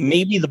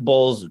 maybe the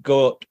Bulls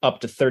go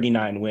up to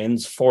 39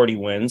 wins, 40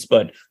 wins,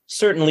 but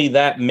certainly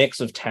that mix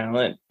of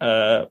talent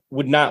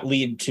would not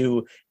lead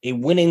to a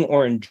winning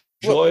or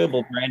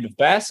enjoyable brand of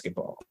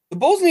basketball. The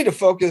Bulls need to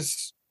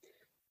focus.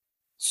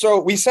 So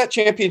we set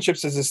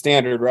championships as a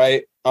standard,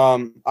 right?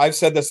 I've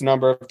said this a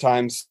number of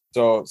times,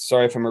 so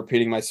sorry if I'm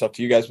repeating myself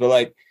to you guys, but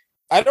like,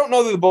 I don't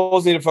know that the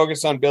Bulls need to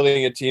focus on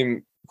building a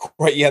team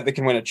quite yet that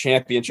can win a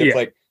championship. Yeah.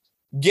 Like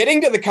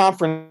getting to the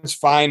conference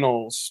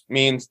finals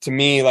means to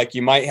me, like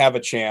you might have a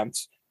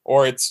chance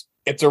or it's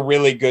a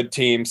really good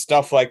team,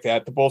 stuff like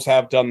that. The Bulls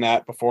have done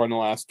that before in the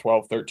last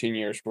 12, 13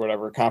 years or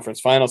whatever,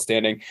 conference final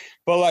standing.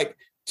 But like,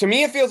 to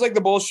me, it feels like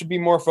the Bulls should be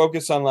more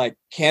focused on like,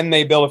 can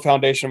they build a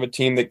foundation of a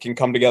team that can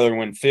come together and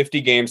win 50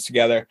 games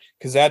together?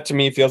 Because that to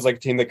me feels like a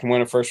team that can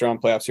win a first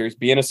round playoff series,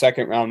 be in a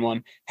second round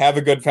one, have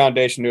a good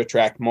foundation to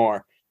attract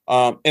more.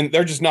 And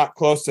they're just not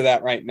close to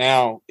that right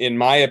now, in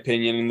my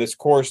opinion. And this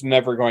core is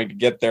never going to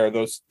get there,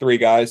 those 3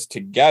 guys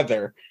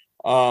together.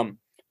 But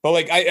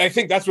like, I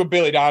think that's what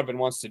Billy Donovan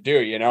wants to do.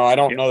 I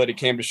don't know that he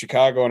came to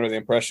Chicago under the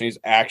impression he's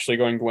actually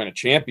going to win a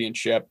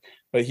championship,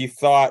 but he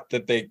thought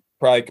that they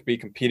probably could be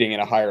competing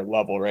at a higher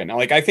level right now.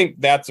 Like, I think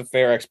that's a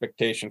fair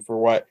expectation for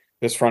what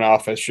this front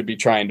office should be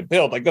trying to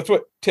build. Like, that's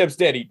what Tibbs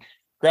did. He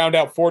ground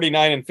out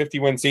 49 and 50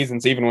 win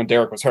seasons, even when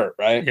Derek was hurt.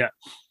 Right. Yeah.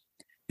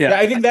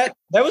 I think that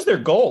was their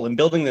goal in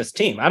building this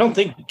team. I don't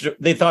think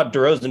they thought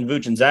DeRozan,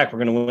 Vooch, and Zach were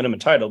going to win him a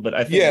title, but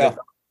I think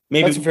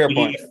maybe That's a fair we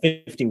point.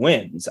 get 50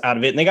 wins out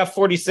of it. And they got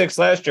 46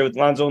 last year with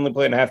Lonzo only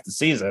playing half the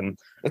season.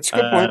 That's a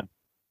good point.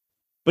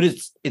 But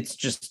it's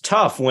just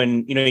tough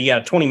when, you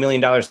got a $20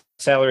 million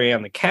salary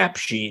on the cap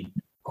sheet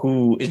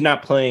who is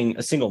not playing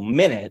a single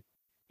minute.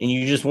 And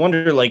you just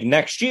wonder, like,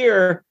 next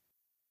year,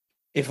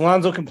 if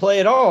Lonzo can play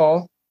at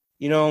all,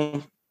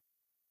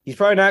 he's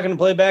probably not going to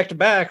play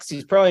back-to-backs.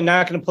 He's probably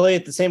not going to play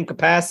at the same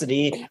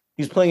capacity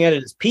he's playing at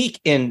his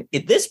peak. And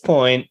at this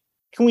point,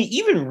 can we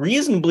even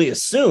reasonably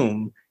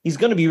assume he's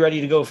going to be ready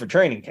to go for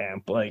training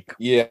camp? Like,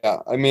 yeah,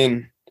 I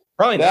mean,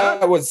 probably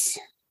that not. was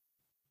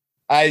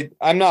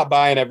I'm not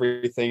buying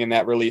everything in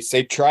that release.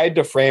 They tried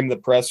to frame the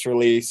press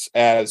release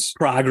as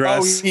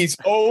progress. He's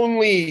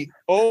only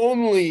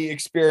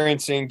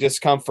experiencing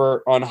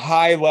discomfort on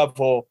high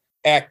level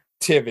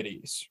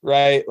activities,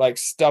 right? Like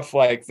stuff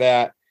like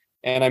that.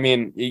 And I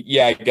mean,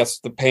 yeah, I guess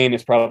the pain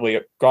is probably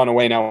gone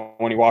away now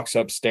when he walks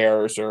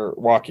upstairs or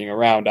walking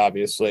around,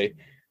 obviously.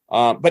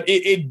 But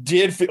it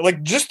did feel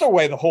like just the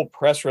way the whole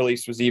press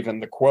release was, even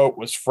the quote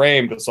was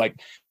framed, was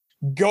like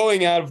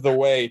going out of the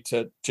way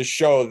to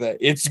show that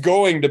it's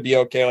going to be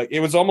okay. Like it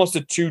was almost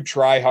a too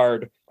try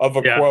hard of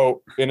a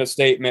quote in a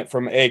statement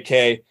from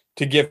AK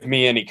to give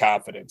me any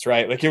confidence,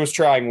 right? Like it was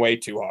trying way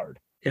too hard.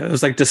 Yeah, it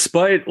was like,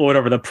 despite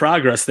whatever the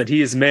progress that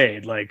he has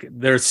made, like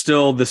there's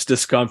still this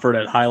discomfort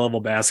at high level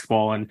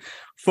basketball, and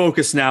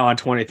focus now on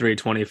 23,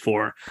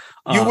 24.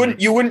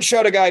 You wouldn't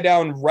shut a guy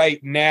down right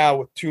now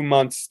with 2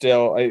 months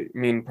still. I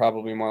mean,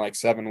 probably more like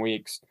 7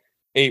 weeks,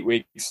 8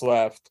 weeks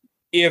left.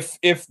 If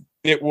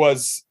it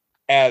was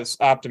as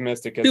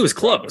optimistic as it was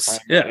close.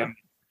 Yeah.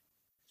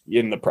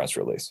 In the press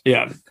release.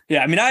 Yeah.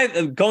 I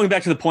mean, going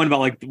back to the point about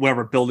like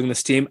whatever building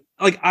this team,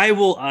 like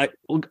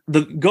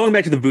going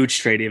back to the Vooch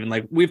trade, even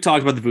like we've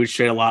talked about the Vooch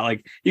trade a lot.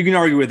 Like you can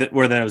argue with it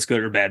whether that was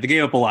good or bad. They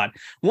gave up a lot.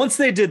 Once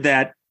they did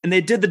that, and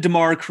they did the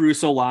DeMar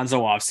Caruso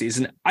Lonzo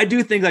offseason, I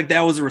do think like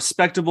that was a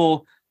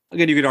respectable.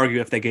 Again, you could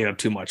argue if they gave up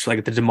too much,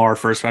 like the DeMar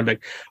first round,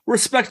 like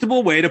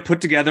respectable way to put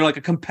together like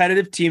a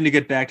competitive team to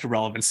get back to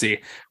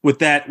relevancy with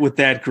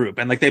that group.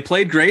 And like they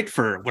played great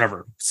for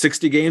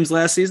 60 games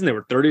last season. They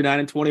were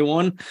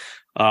 39-21.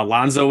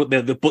 Lonzo,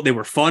 they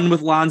were fun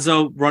with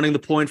Lonzo running the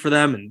point for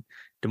them, and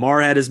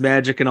DeMar had his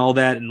magic and all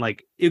that. And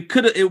like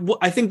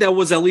I think that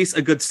was at least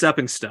a good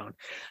stepping stone.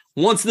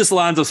 Once this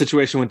Lonzo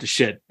situation went to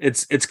shit,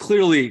 it's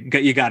clearly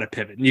you got to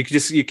pivot.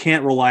 You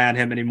can't rely on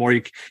him anymore.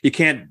 You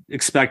can't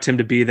expect him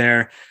to be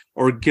there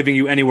or giving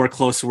you anywhere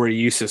close to where you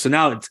used to. So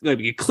now it's like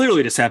you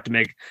clearly just have to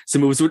make some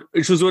moves,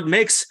 which was what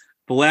makes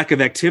the lack of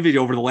activity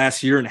over the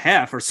last year and a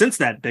half or since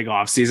that big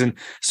off season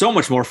so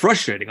much more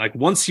frustrating. Like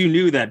once you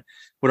knew that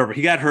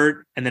he got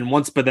hurt, and then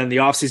but then the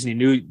offseason you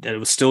knew that it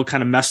was still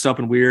kind of messed up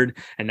and weird,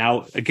 and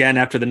now again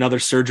after another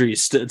surgery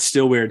it's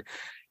still weird.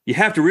 You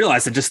have to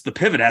realize that just the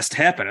pivot has to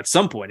happen at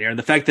some point here. And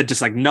the fact that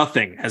just like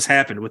nothing has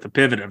happened with a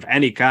pivot of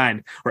any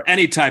kind or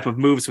any type of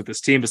moves with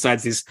this team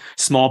besides these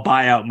small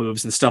buyout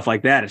moves and stuff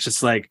like that. It's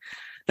just like,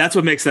 that's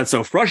what makes that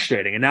so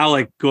frustrating. And now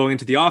like going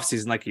into the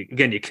offseason, like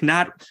again,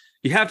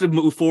 you have to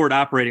move forward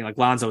operating like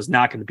Lonzo is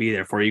not going to be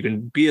there for you. You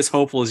can be as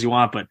hopeful as you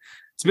want, but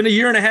it's been a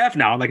year and a half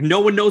now. And like no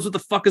one knows what the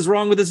fuck is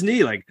wrong with his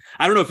knee. Like,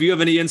 I don't know if you have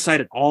any insight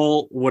at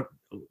all what's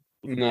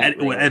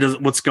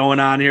going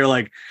on here.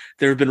 Like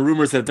there have been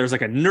rumors that there's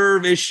like a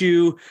nerve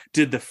issue.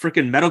 Did the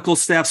freaking medical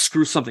staff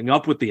screw something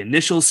up with the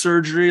initial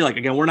surgery? Like,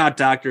 again, we're not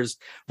doctors,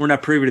 we're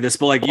not privy to this,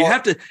 but like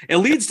it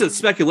leads to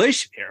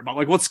speculation here about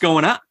like what's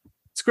going on.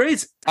 It's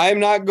crazy. I'm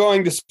not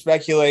going to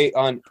speculate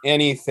on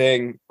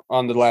anything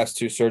on the last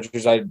two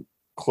surgeries. I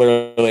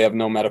clearly have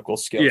no medical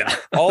skills. Yeah.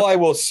 All I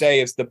will say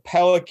is the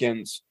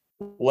Pelicans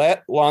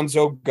let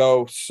Lonzo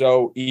go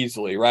so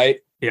easily, right?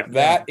 Yeah.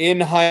 That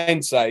in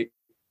hindsight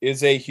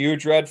is a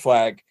huge red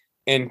flag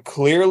and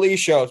clearly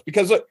shows,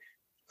 because look,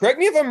 correct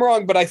me if I'm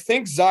wrong, but I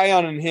think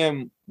Zion and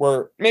him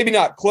were maybe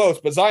not close,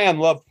 but Zion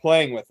loved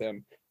playing with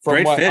him from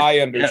great what fit. I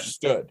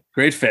understood. Yeah.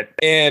 Great fit.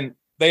 And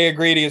they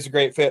agreed he is a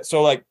great fit.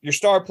 So like your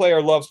star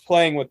player loves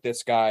playing with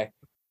this guy.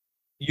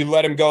 You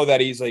let him go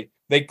that easily.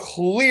 They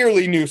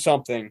clearly knew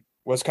something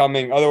was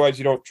coming. Otherwise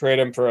you don't trade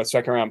him for a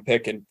second round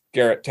pick and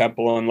Garrett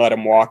Temple and let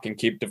him walk and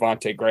keep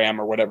Devontae Graham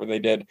or whatever they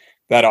did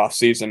that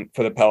offseason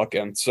for the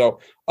Pelicans. So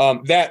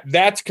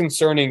that's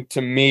concerning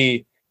to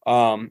me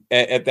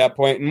at that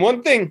point. And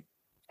one thing,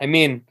 I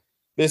mean,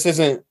 this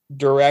isn't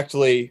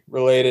directly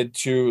related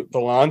to the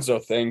Lonzo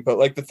thing, but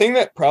like the thing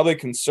that probably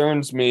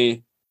concerns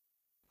me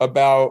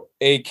about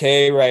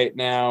AK right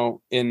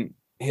now in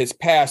his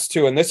past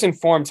too, and this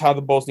informs how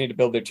the Bulls need to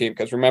build their team.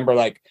 Because remember,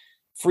 like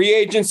free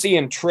agency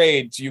and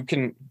trades, you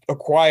can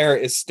acquire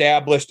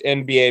established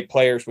NBA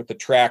players with a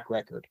track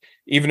record,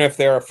 even if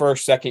they're a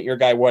first, second year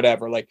guy,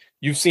 whatever. Like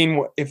you've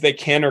seen if they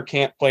can or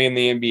can't play in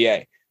the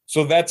NBA.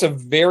 So that's a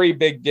very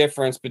big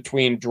difference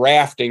between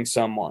drafting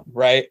someone,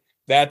 right?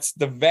 That's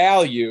the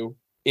value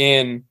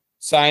in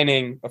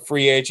signing a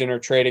free agent or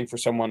trading for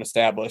someone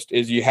established,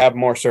 is you have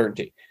more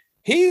certainty.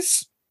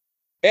 He's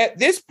at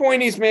this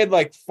point, he's made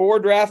like 4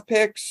 draft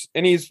picks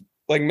and he's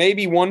like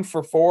maybe 1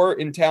 for 4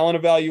 in talent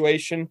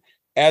evaluation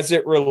as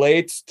it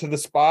relates to the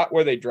spot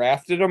where they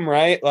drafted him,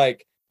 right?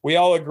 Like we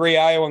all agree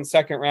Iowa in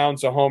second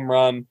round's a home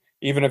run,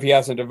 even if he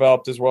hasn't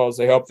developed as well as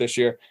they hope this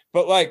year.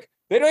 But like,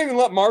 they don't even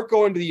let Mark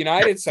go into the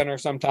United Center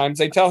sometimes.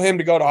 They tell him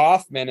to go to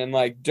Hoffman and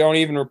like don't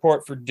even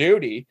report for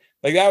duty.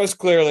 Like that was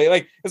clearly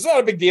like it's not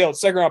a big deal.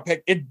 It's second round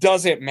pick. It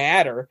doesn't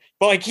matter.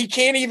 But like he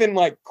can't even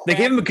like they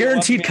gave him a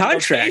guaranteed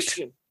contract.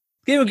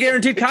 Gave him a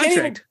guaranteed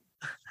contract.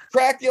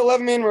 Crack the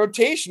 11-man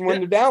rotation when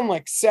they're down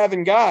like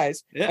 7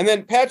 guys. Yeah. And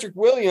then Patrick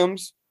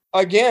Williams,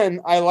 again,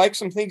 I like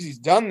some things he's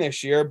done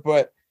this year,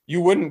 but you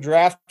wouldn't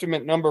draft him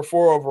at number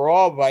 4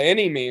 overall by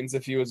any means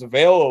if he was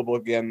available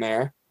again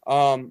there.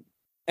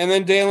 And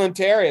then Dalen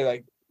Terry,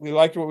 like we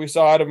liked what we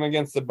saw out of him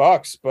against the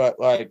Bucks, but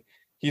like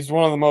he's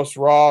one of the most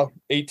raw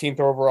 18th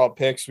overall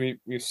picks we've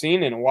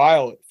seen in a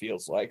while, it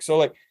feels like. So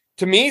like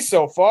to me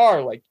so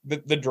far, like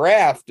the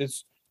draft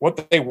is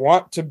what they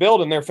want to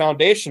build in their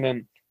foundation.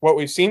 And what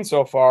we've seen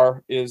so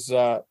far is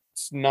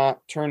it's not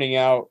turning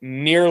out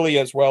nearly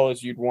as well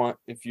as you'd want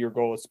if your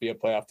goal is to be a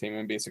playoff team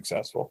and be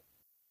successful.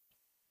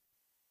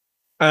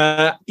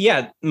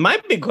 Yeah, my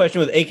big question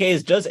with AK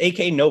is, does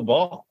AK know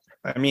ball?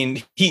 I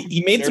mean,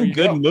 he made some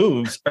good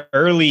moves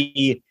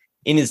early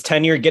in his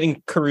tenure.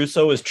 Getting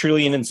Caruso was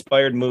truly an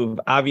inspired move.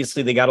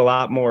 Obviously, they got a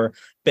lot more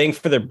bang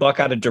for their buck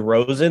out of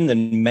DeRozan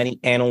than many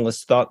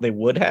analysts thought they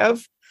would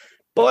have.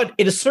 But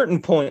at a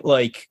certain point,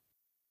 like,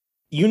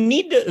 you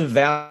need to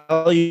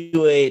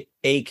evaluate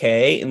AK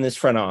in this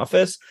front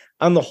office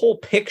on the whole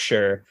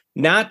picture,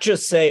 not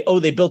just say, oh,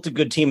 they built a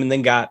good team and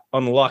then got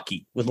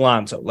unlucky with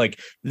Lonzo. Like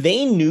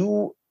they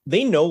know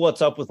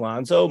what's up with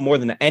Lonzo more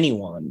than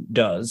anyone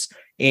does.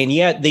 And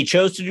yet they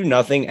chose to do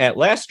nothing at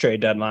last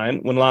trade deadline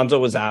when Lonzo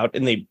was out,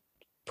 and they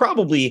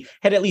probably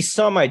had at least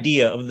some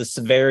idea of the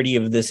severity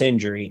of this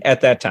injury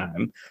at that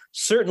time.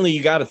 Certainly,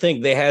 you got to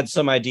think they had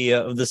some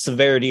idea of the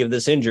severity of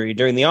this injury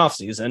during the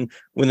offseason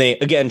when they,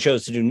 again,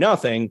 chose to do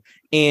nothing.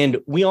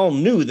 And we all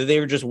knew that they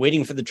were just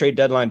waiting for the trade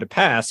deadline to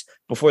pass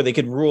before they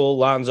could rule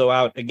Lonzo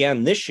out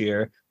again this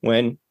year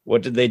when,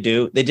 what did they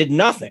do? They did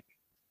nothing.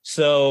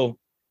 So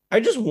I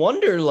just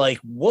wonder, like,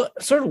 what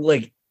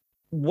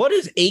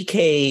is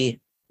AK,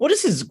 what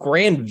is his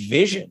grand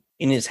vision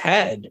in his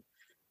head?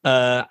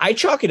 I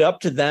chalk it up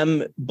to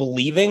them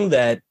believing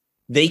that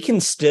they can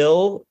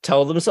still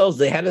tell themselves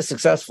they had a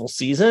successful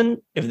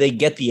season if they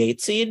get the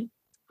 8 seed.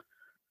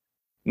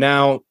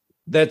 Now,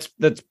 that's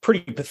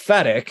pretty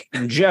pathetic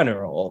in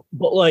general,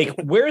 but like,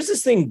 where's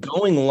this thing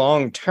going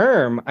long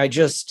term? I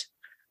just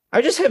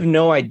have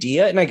no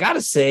idea. And I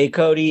gotta say,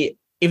 Cody,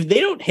 if they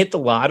don't hit the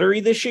lottery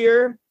this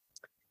year,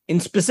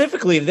 and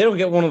specifically if they don't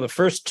get one of the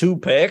first 2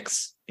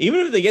 picks, even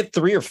if they get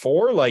 3 or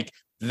 4, like,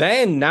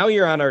 then now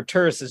you're on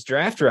Arturas's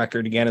draft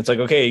record again. It's like,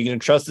 okay, you're going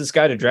to trust this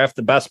guy to draft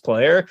the best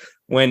player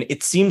when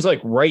it seems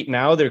like right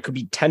now there could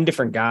be 10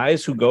 different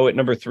guys who go at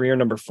number 3 or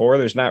number 4.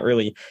 There's not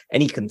really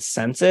any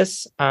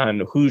consensus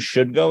on who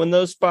should go in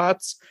those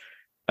spots.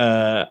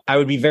 I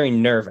would be very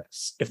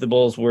nervous if the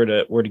Bulls were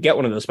to get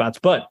one of those spots.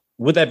 But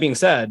with that being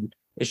said,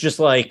 it's just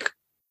like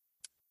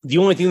the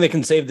only thing that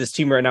can save this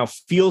team right now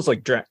feels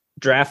like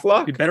draft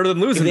luck. Be better than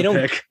losing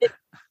the pick.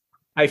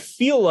 I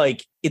feel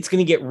like it's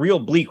going to get real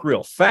bleak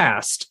real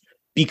fast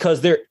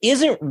because there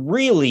isn't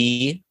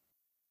really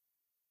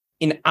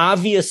an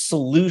obvious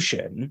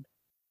solution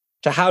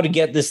to how to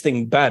get this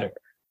thing better.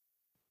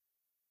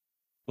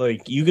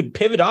 Like, you could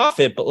pivot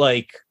off it, but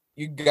like,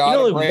 you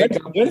gotta break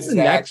up when's the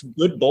next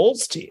good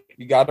Bulls team?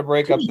 You got to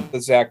break up the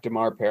Zach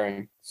DeMar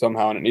pairing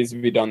somehow, and it needs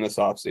to be done this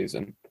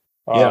offseason.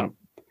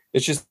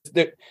 It's just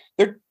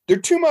they're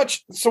too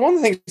much. So one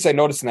of the things I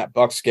noticed in that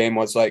Bucks game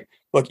was like,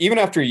 look, even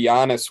after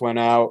Giannis went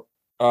out,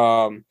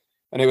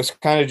 and it was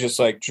kind of just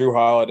like Drew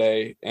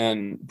Holiday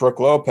and Brook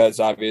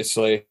Lopez,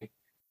 obviously,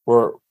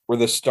 were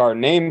the star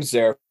names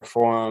there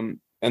for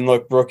him. And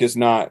look, Brook is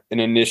not an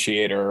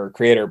initiator or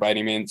creator by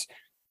any means.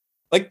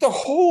 Like the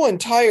whole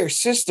entire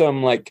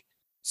system, like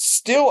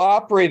still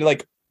operated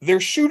like their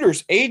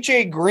shooters.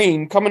 AJ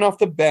Green coming off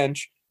the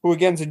bench, who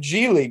again's a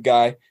G League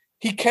guy,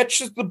 he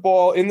catches the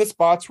ball in the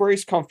spots where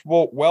he's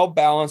comfortable, well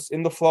balanced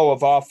in the flow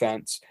of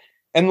offense.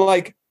 And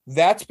like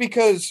that's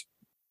because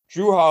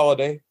Drew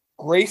Holiday,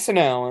 Grayson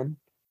Allen,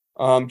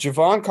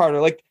 Javon Carter,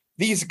 like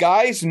these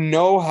guys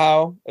know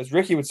how, as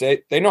Ricky would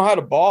say, they know how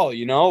to ball,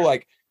 you know,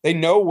 like they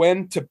know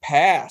when to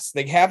pass.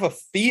 They have a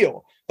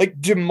feel. Like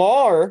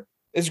DeMar,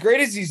 as great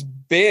as he's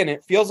been,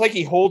 it feels like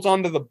he holds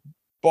onto the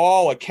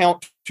ball a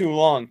count too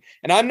long.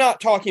 And I'm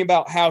not talking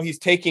about how he's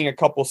taking a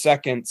couple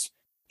seconds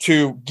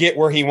to get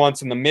where he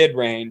wants in the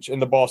mid-range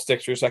and the ball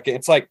sticks for a second.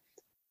 It's like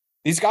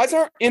these guys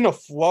aren't in a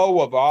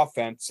flow of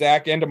offense,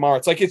 Zach and DeMar.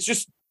 It's like it's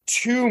just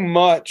too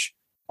much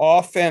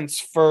offense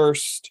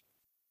first,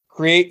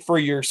 create for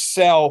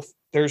yourself.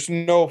 There's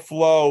no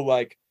flow.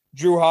 Like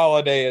Drew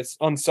Holiday is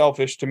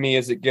unselfish to me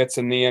as it gets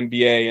in the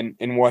NBA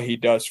and what he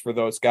does for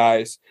those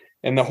guys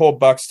and the whole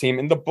Bucks team.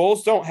 And the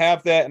Bulls don't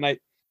have that. And I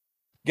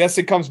guess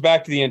it comes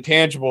back to the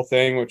intangible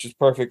thing, which is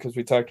perfect because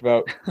we talked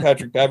about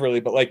Patrick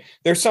Beverley, but like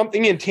there's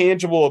something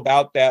intangible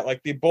about that.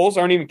 Like the Bulls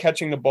aren't even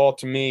catching the ball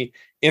to me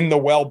in the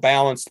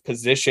well-balanced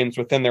positions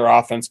within their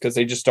offense because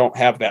they just don't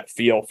have that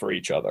feel for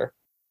each other.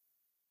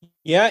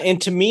 Yeah,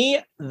 and to me,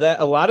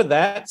 that a lot of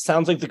that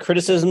sounds like the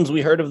criticisms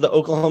we heard of the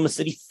Oklahoma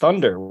City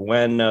Thunder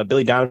when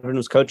Billy Donovan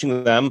was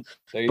coaching them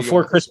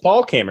before Chris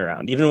Paul came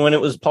around. Even when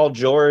it was Paul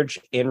George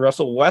and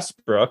Russell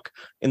Westbrook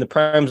in the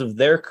primes of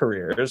their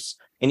careers,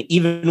 and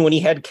even when he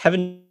had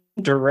Kevin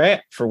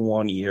Durant for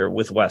 1 year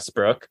with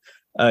Westbrook,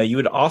 you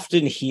would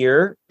often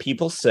hear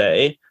people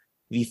say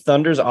the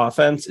Thunder's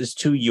offense is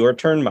too your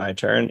turn, my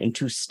turn, and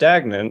too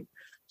stagnant.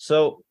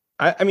 So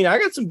I mean, I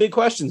got some big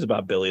questions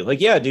about Billy.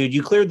 Like, yeah, dude,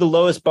 you cleared the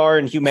lowest bar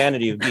in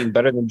humanity of being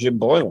better than Jim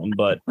Boylan,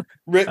 but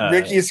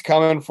Ricky's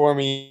coming for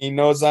me. He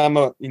knows I'm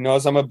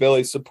a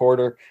Billy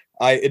supporter.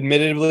 I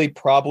admittedly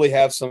probably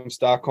have some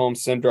Stockholm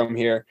syndrome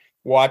here,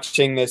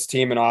 watching this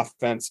team and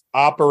offense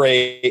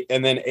operate,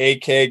 and then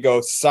AK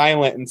go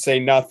silent and say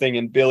nothing,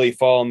 and Billy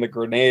fall in the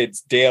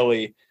grenades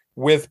daily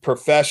with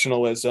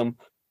professionalism.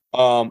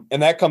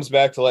 And that comes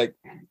back to, like,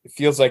 it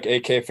feels like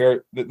AK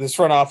Fair, this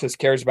front office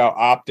cares about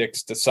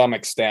optics to some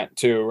extent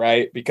too,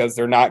 right? Because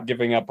they're not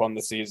giving up on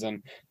the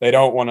season. They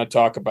don't want to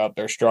talk about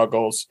their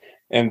struggles.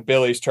 And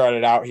Billy's tried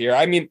it out here.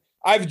 I mean,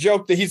 I've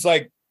joked that he's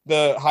like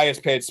the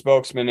highest paid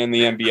spokesman in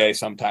the NBA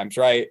sometimes,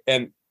 right?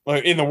 And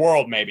in the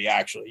world, maybe,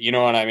 actually, you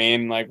know what I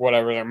mean? Like,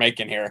 whatever they're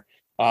making here,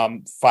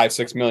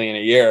 5-6 million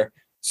a year.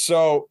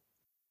 So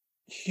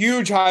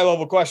huge high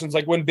level questions.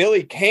 Like, when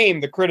Billy came,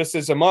 the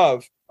criticism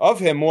of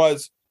him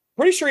was,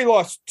 pretty sure he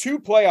lost 2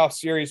 playoff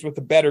series with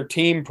a better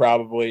team,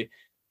 probably.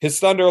 His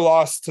Thunder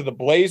lost to the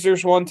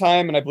Blazers one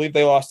time, and I believe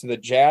they lost to the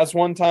Jazz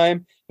one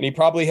time. And he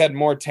probably had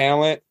more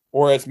talent,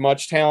 or as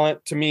much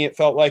talent, to me, it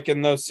felt like,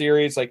 in those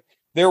series. Like,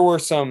 there were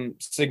some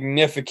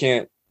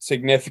significant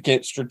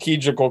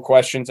strategical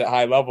questions at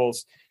high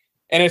levels.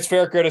 And it's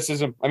fair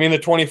criticism. I mean, the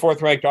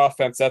 24th ranked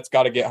offense, that's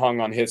got to get hung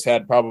on his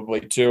head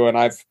probably too. And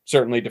I've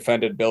certainly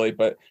defended Billy,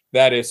 but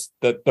that is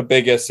the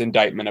biggest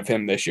indictment of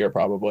him this year,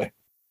 probably.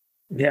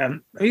 Yeah,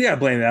 you got to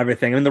blame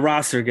everything. I mean, the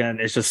roster, again,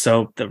 is just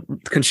the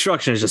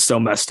construction is just so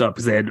messed up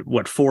because they had,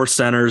 4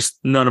 centers,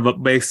 none of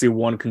them, basically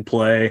one can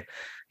play.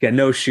 You got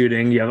no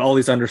shooting. You have all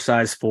these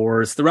undersized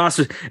 4s. The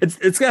roster, it's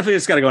definitely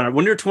just got to go on.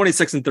 When you're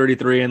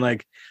 26-33 and,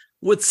 like,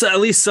 with at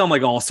least some,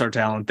 like, all-star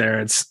talent there,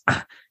 it's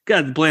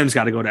blame's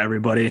got to go to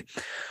everybody.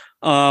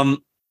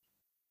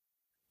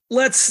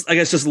 Let's, I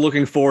guess, just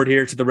looking forward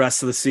here to the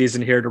rest of the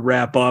season here to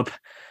wrap up.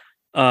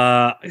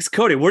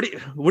 Cody, what do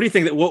you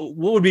think that what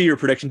would be your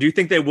prediction? Do you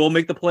think they will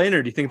make the play-in,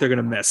 or do you think they're going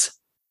to miss?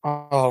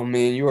 Oh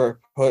man, you are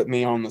putting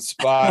me on the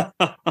spot.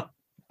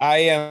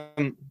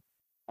 I'm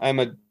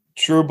a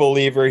true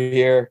believer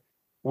here.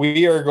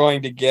 We are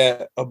going to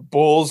get a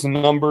Bulls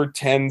number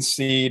 10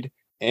 seed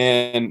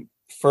and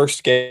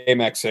first game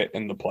exit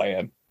in the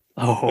play-in.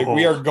 Like,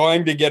 we are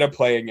going to get a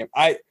play-in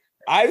game.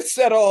 I've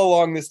said all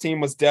along this team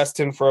was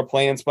destined for a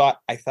play-in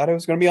spot. I thought it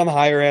was going to be on the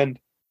higher end.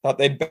 Thought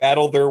they'd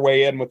battle their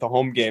way in with a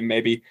home game,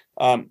 maybe.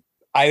 I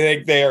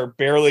think they are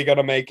barely going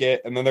to make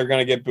it, and then they're going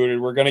to get booted.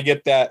 We're going to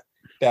get that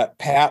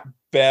Pat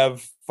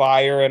Bev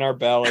fire in our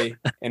belly,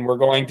 and we're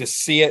going to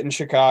see it in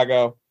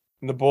Chicago.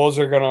 And the Bulls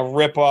are going to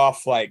rip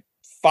off like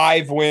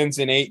 5 wins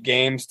in 8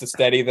 games to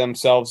steady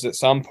themselves at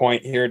some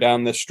point here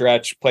down the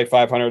stretch, play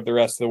 500 the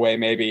rest of the way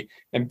maybe,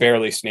 and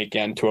barely sneak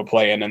into a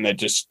play-in, and then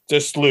just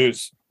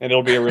lose, and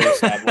it'll be a really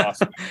sad loss.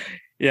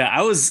 Yeah,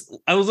 I was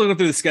looking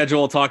through the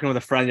schedule, talking with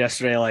a friend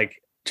yesterday, like,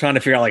 trying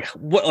to figure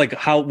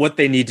out what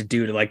they need to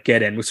do to, like,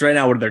 get in. Because right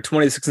now, what are they,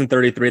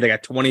 26-33? They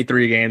got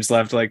 23 games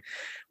left. Like,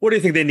 what do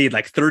you think they need?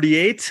 Like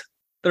 38,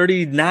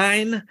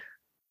 39?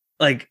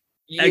 Like,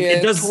 yeah,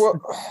 it does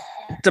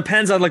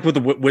depends on, like, with the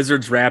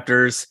Wizards,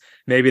 Raptors,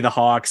 maybe the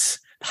Hawks.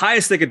 The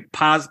highest they could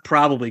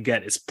probably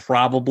get is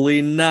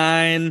probably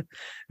 9,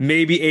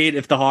 maybe 8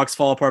 if the Hawks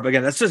fall apart. But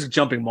again, that's just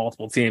jumping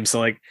multiple teams. So,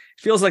 like, it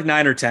feels like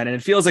 9 or 10, and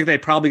it feels like they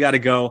probably got to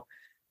go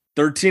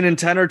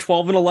 13-10 or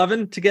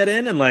 12-11 to get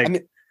in. And, like, I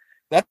mean,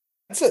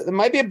 it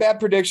might be a bad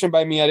prediction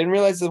by me. I didn't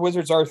realize the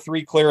Wizards are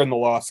 3 clear in the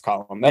loss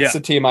column. That's the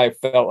team I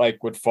felt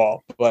like would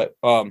fall. But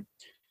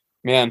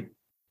man,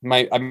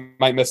 I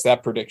might miss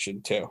that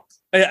prediction too.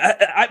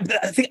 I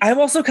think I'm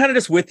also kind of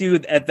just with you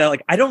at that.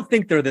 Like, I don't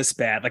think they're this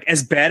bad. Like,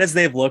 as bad as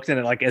they've looked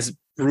and, like, as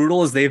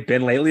brutal as they've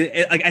been lately,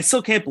 like, I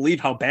still can't believe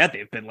how bad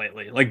they've been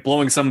lately, like,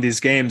 blowing some of these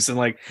games. And,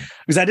 like,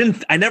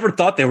 because I never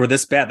thought they were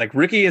this bad. Like,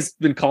 Ricky has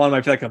been calling them,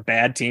 I feel like, a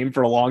bad team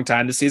for a long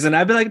time this season.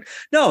 I've been like,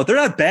 no, they're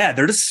not bad.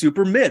 They're just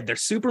super mid. They're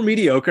super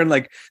mediocre. And,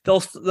 like,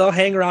 they'll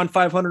hang around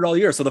 500 all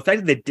year. So the fact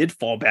that they did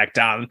fall back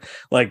down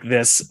like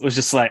this was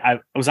just like, I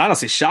was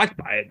honestly shocked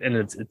by it. And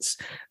it's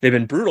they've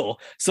been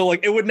brutal. So,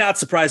 like, it would not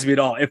surprise me at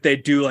all if they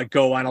do, like,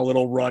 go on a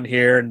little run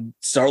here and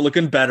start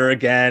looking better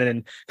again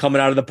and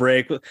coming out of the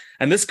break.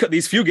 And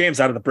these few games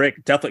out of the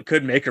break definitely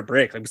could make or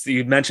break. Like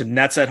you mentioned,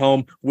 Nets at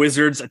home,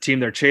 Wizards, a team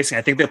they're chasing.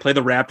 I think they play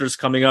the Raptors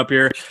coming up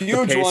here.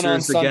 Huge one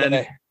on Sunday.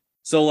 Again.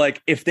 So,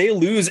 like, if they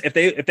lose, if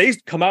they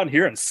come out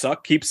here and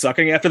keep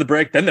sucking after the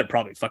break, then they're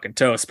probably fucking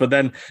toast. But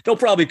then they'll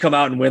probably come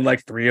out and win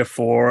like 3 or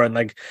 4 and,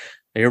 like,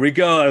 here we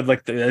go.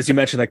 Like as you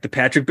mentioned, like the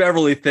Patrick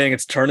Beverley thing,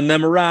 it's turning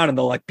them around, and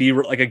they'll like be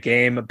like a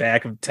game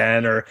back of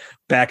 10 or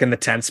back in the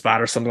 10th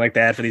spot or something like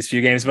that for these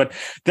few games. But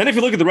then if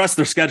you look at the rest of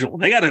their schedule,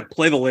 they got to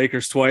play the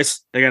Lakers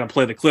twice. They got to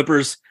play the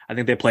Clippers. I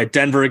think they play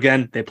Denver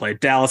again. They play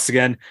Dallas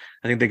again.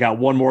 I think they got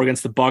one more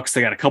against the Bucks. They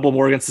got a couple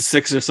more against the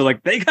Sixers. So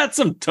like they got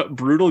some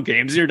brutal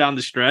games here down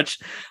the stretch.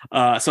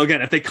 So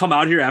again, if they come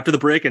out here after the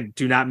break and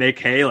do not make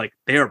hay, like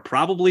they are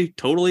probably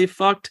totally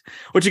fucked,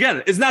 which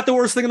again is not the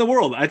worst thing in the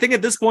world. I think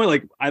at this point,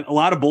 like a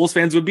lot of Bulls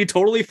fans would be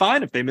totally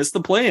fine if they missed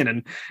the play-in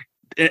and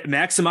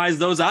maximize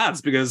those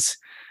odds, because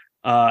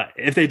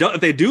if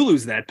they do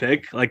lose that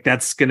pick, like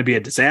that's going to be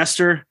a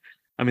disaster.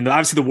 I mean,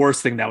 obviously the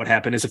worst thing that would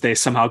happen is if they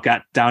somehow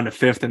got down to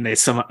 5th and they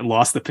somehow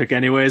lost the pick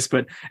anyways,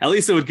 but at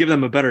least it would give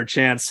them a better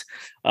chance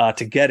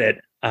to get it.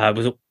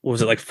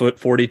 Was it like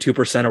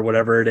 42% or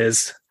whatever it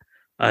is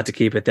to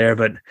keep it there?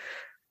 But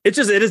it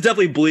is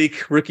definitely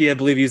bleak. Ricky, I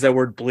believe, used that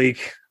word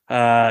bleak.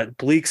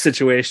 Bleak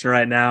situation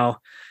right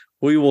now.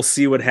 We will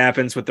see what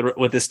happens with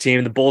this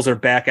team. The Bulls are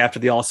back after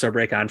the All-Star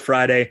break on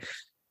Friday.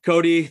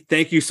 Cody,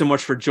 thank you so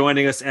much for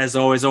joining us. As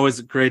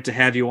always great to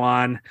have you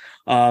on.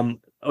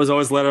 As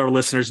always, let our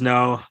listeners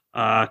know,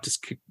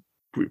 just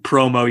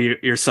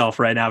promo yourself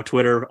right now,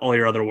 Twitter, all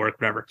your other work,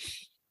 whatever.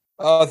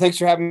 Thanks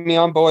for having me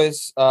on,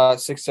 boys.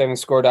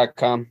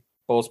 67score.com,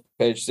 Bulls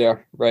page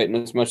there, writing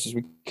as much as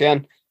we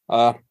can.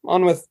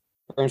 On with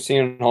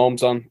Bernstein and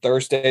Holmes on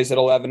Thursdays at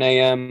 11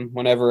 a.m.,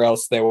 whenever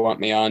else they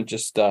want me on.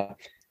 Just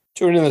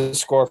tune in to The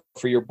Score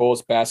for your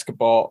Bulls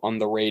basketball on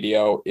the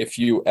radio. If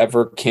you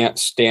ever can't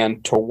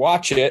stand to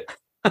watch it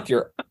with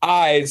your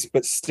eyes,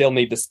 but still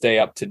need to stay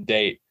up to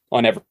date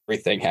on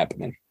everything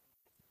happening.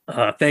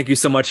 Thank you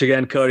so much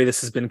again, Cody.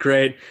 This has been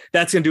great.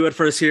 That's going to do it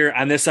for us here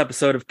on this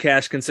episode of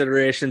Cash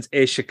Considerations,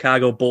 a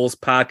Chicago Bulls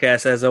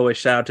podcast. As always,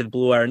 shout out to the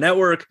Blue Wire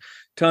Network.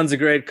 Tons of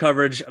great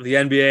coverage of the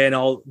NBA and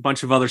a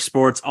bunch of other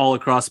sports all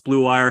across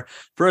Blue Wire.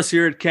 For us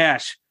here at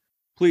Cash,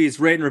 please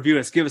rate and review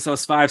us. Give us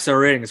those 5-star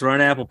ratings. We're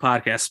on Apple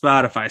Podcasts,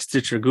 Spotify,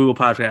 Stitcher, Google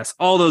Podcasts,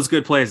 all those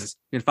good places.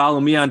 You can follow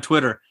me on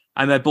Twitter.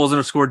 I'm at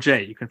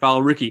Bulls_J. You can follow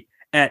Ricky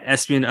at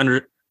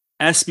SBN_Ricky,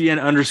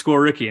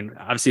 and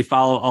obviously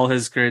follow all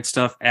his great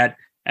stuff at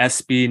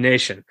SB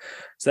Nation.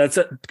 So that's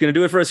going to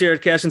do it for us here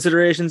at Cash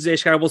Considerations, the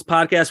Chicago Bulls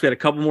podcast. We had a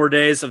couple more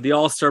days of the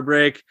All-Star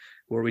break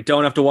where we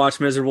don't have to watch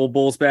miserable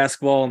Bulls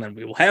basketball, and then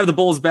we will have the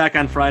Bulls back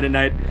on Friday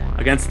night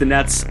against the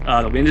Nets.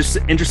 It'll be an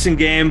interesting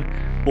game.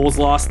 Bulls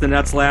lost the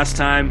Nets last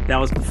time. That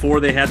was before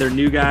they had their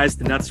new guys.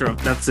 The Nets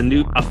that's a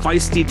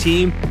feisty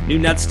team, new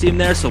Nets team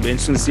there. So it'll be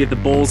interesting to see if the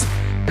Bulls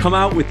come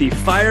out with the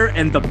fire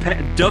and the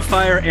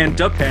fire and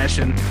the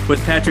passion with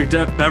Patrick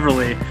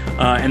Beverley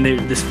and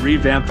this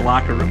revamped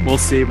locker room. We'll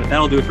see, but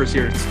that'll do it for us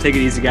here. So take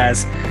it easy,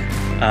 guys.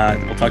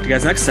 We'll talk to you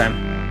guys next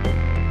time.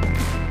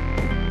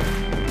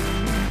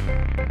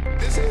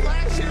 This is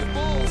last year's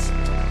Bulls.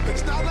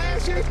 It's not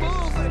last year's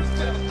Bulls, ladies and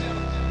gentlemen.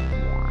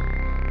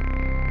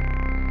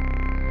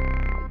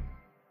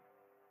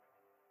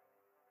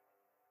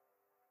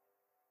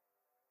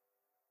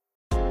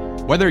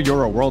 Whether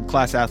you're a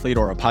world-class athlete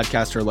or a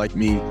podcaster like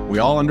me, we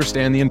all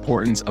understand the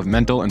importance of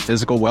mental and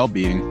physical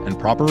well-being and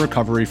proper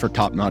recovery for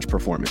top-notch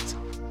performance.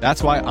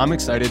 That's why I'm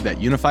excited that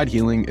Unified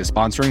Healing is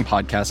sponsoring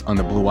podcasts on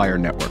the Blue Wire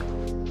Network.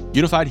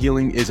 Unified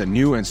Healing is a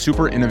new and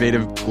super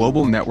innovative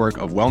global network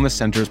of wellness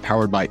centers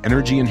powered by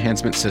Energy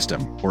Enhancement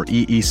System, or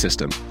EE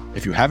System.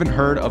 If you haven't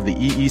heard of the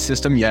EE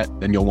System yet,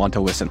 then you'll want to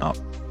listen up.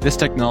 This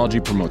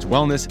technology promotes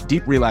wellness,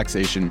 deep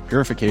relaxation,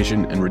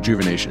 purification, and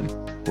rejuvenation.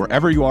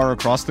 Wherever you are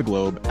across the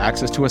globe,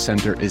 access to a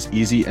center is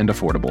easy and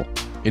affordable.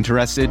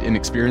 Interested in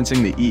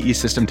experiencing the EE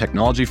System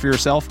technology for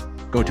yourself?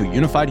 Go to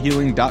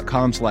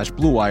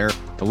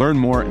unifiedhealing.com/bluewire to learn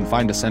more and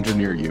find a center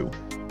near you.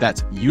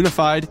 That's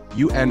unified,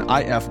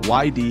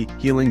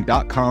 UNIFYD,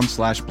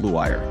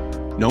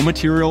 healing.com/bluewire. No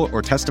material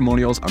or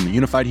testimonials on the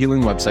Unified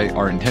Healing website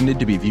are intended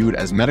to be viewed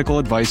as medical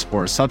advice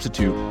or a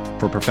substitute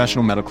for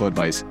professional medical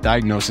advice,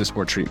 diagnosis,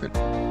 or treatment.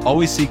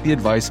 Always seek the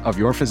advice of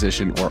your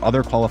physician or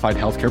other qualified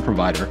healthcare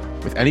provider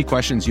with any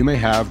questions you may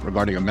have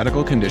regarding a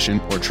medical condition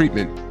or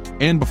treatment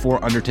and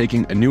before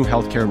undertaking a new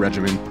healthcare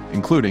regimen,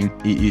 including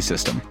EE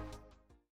System.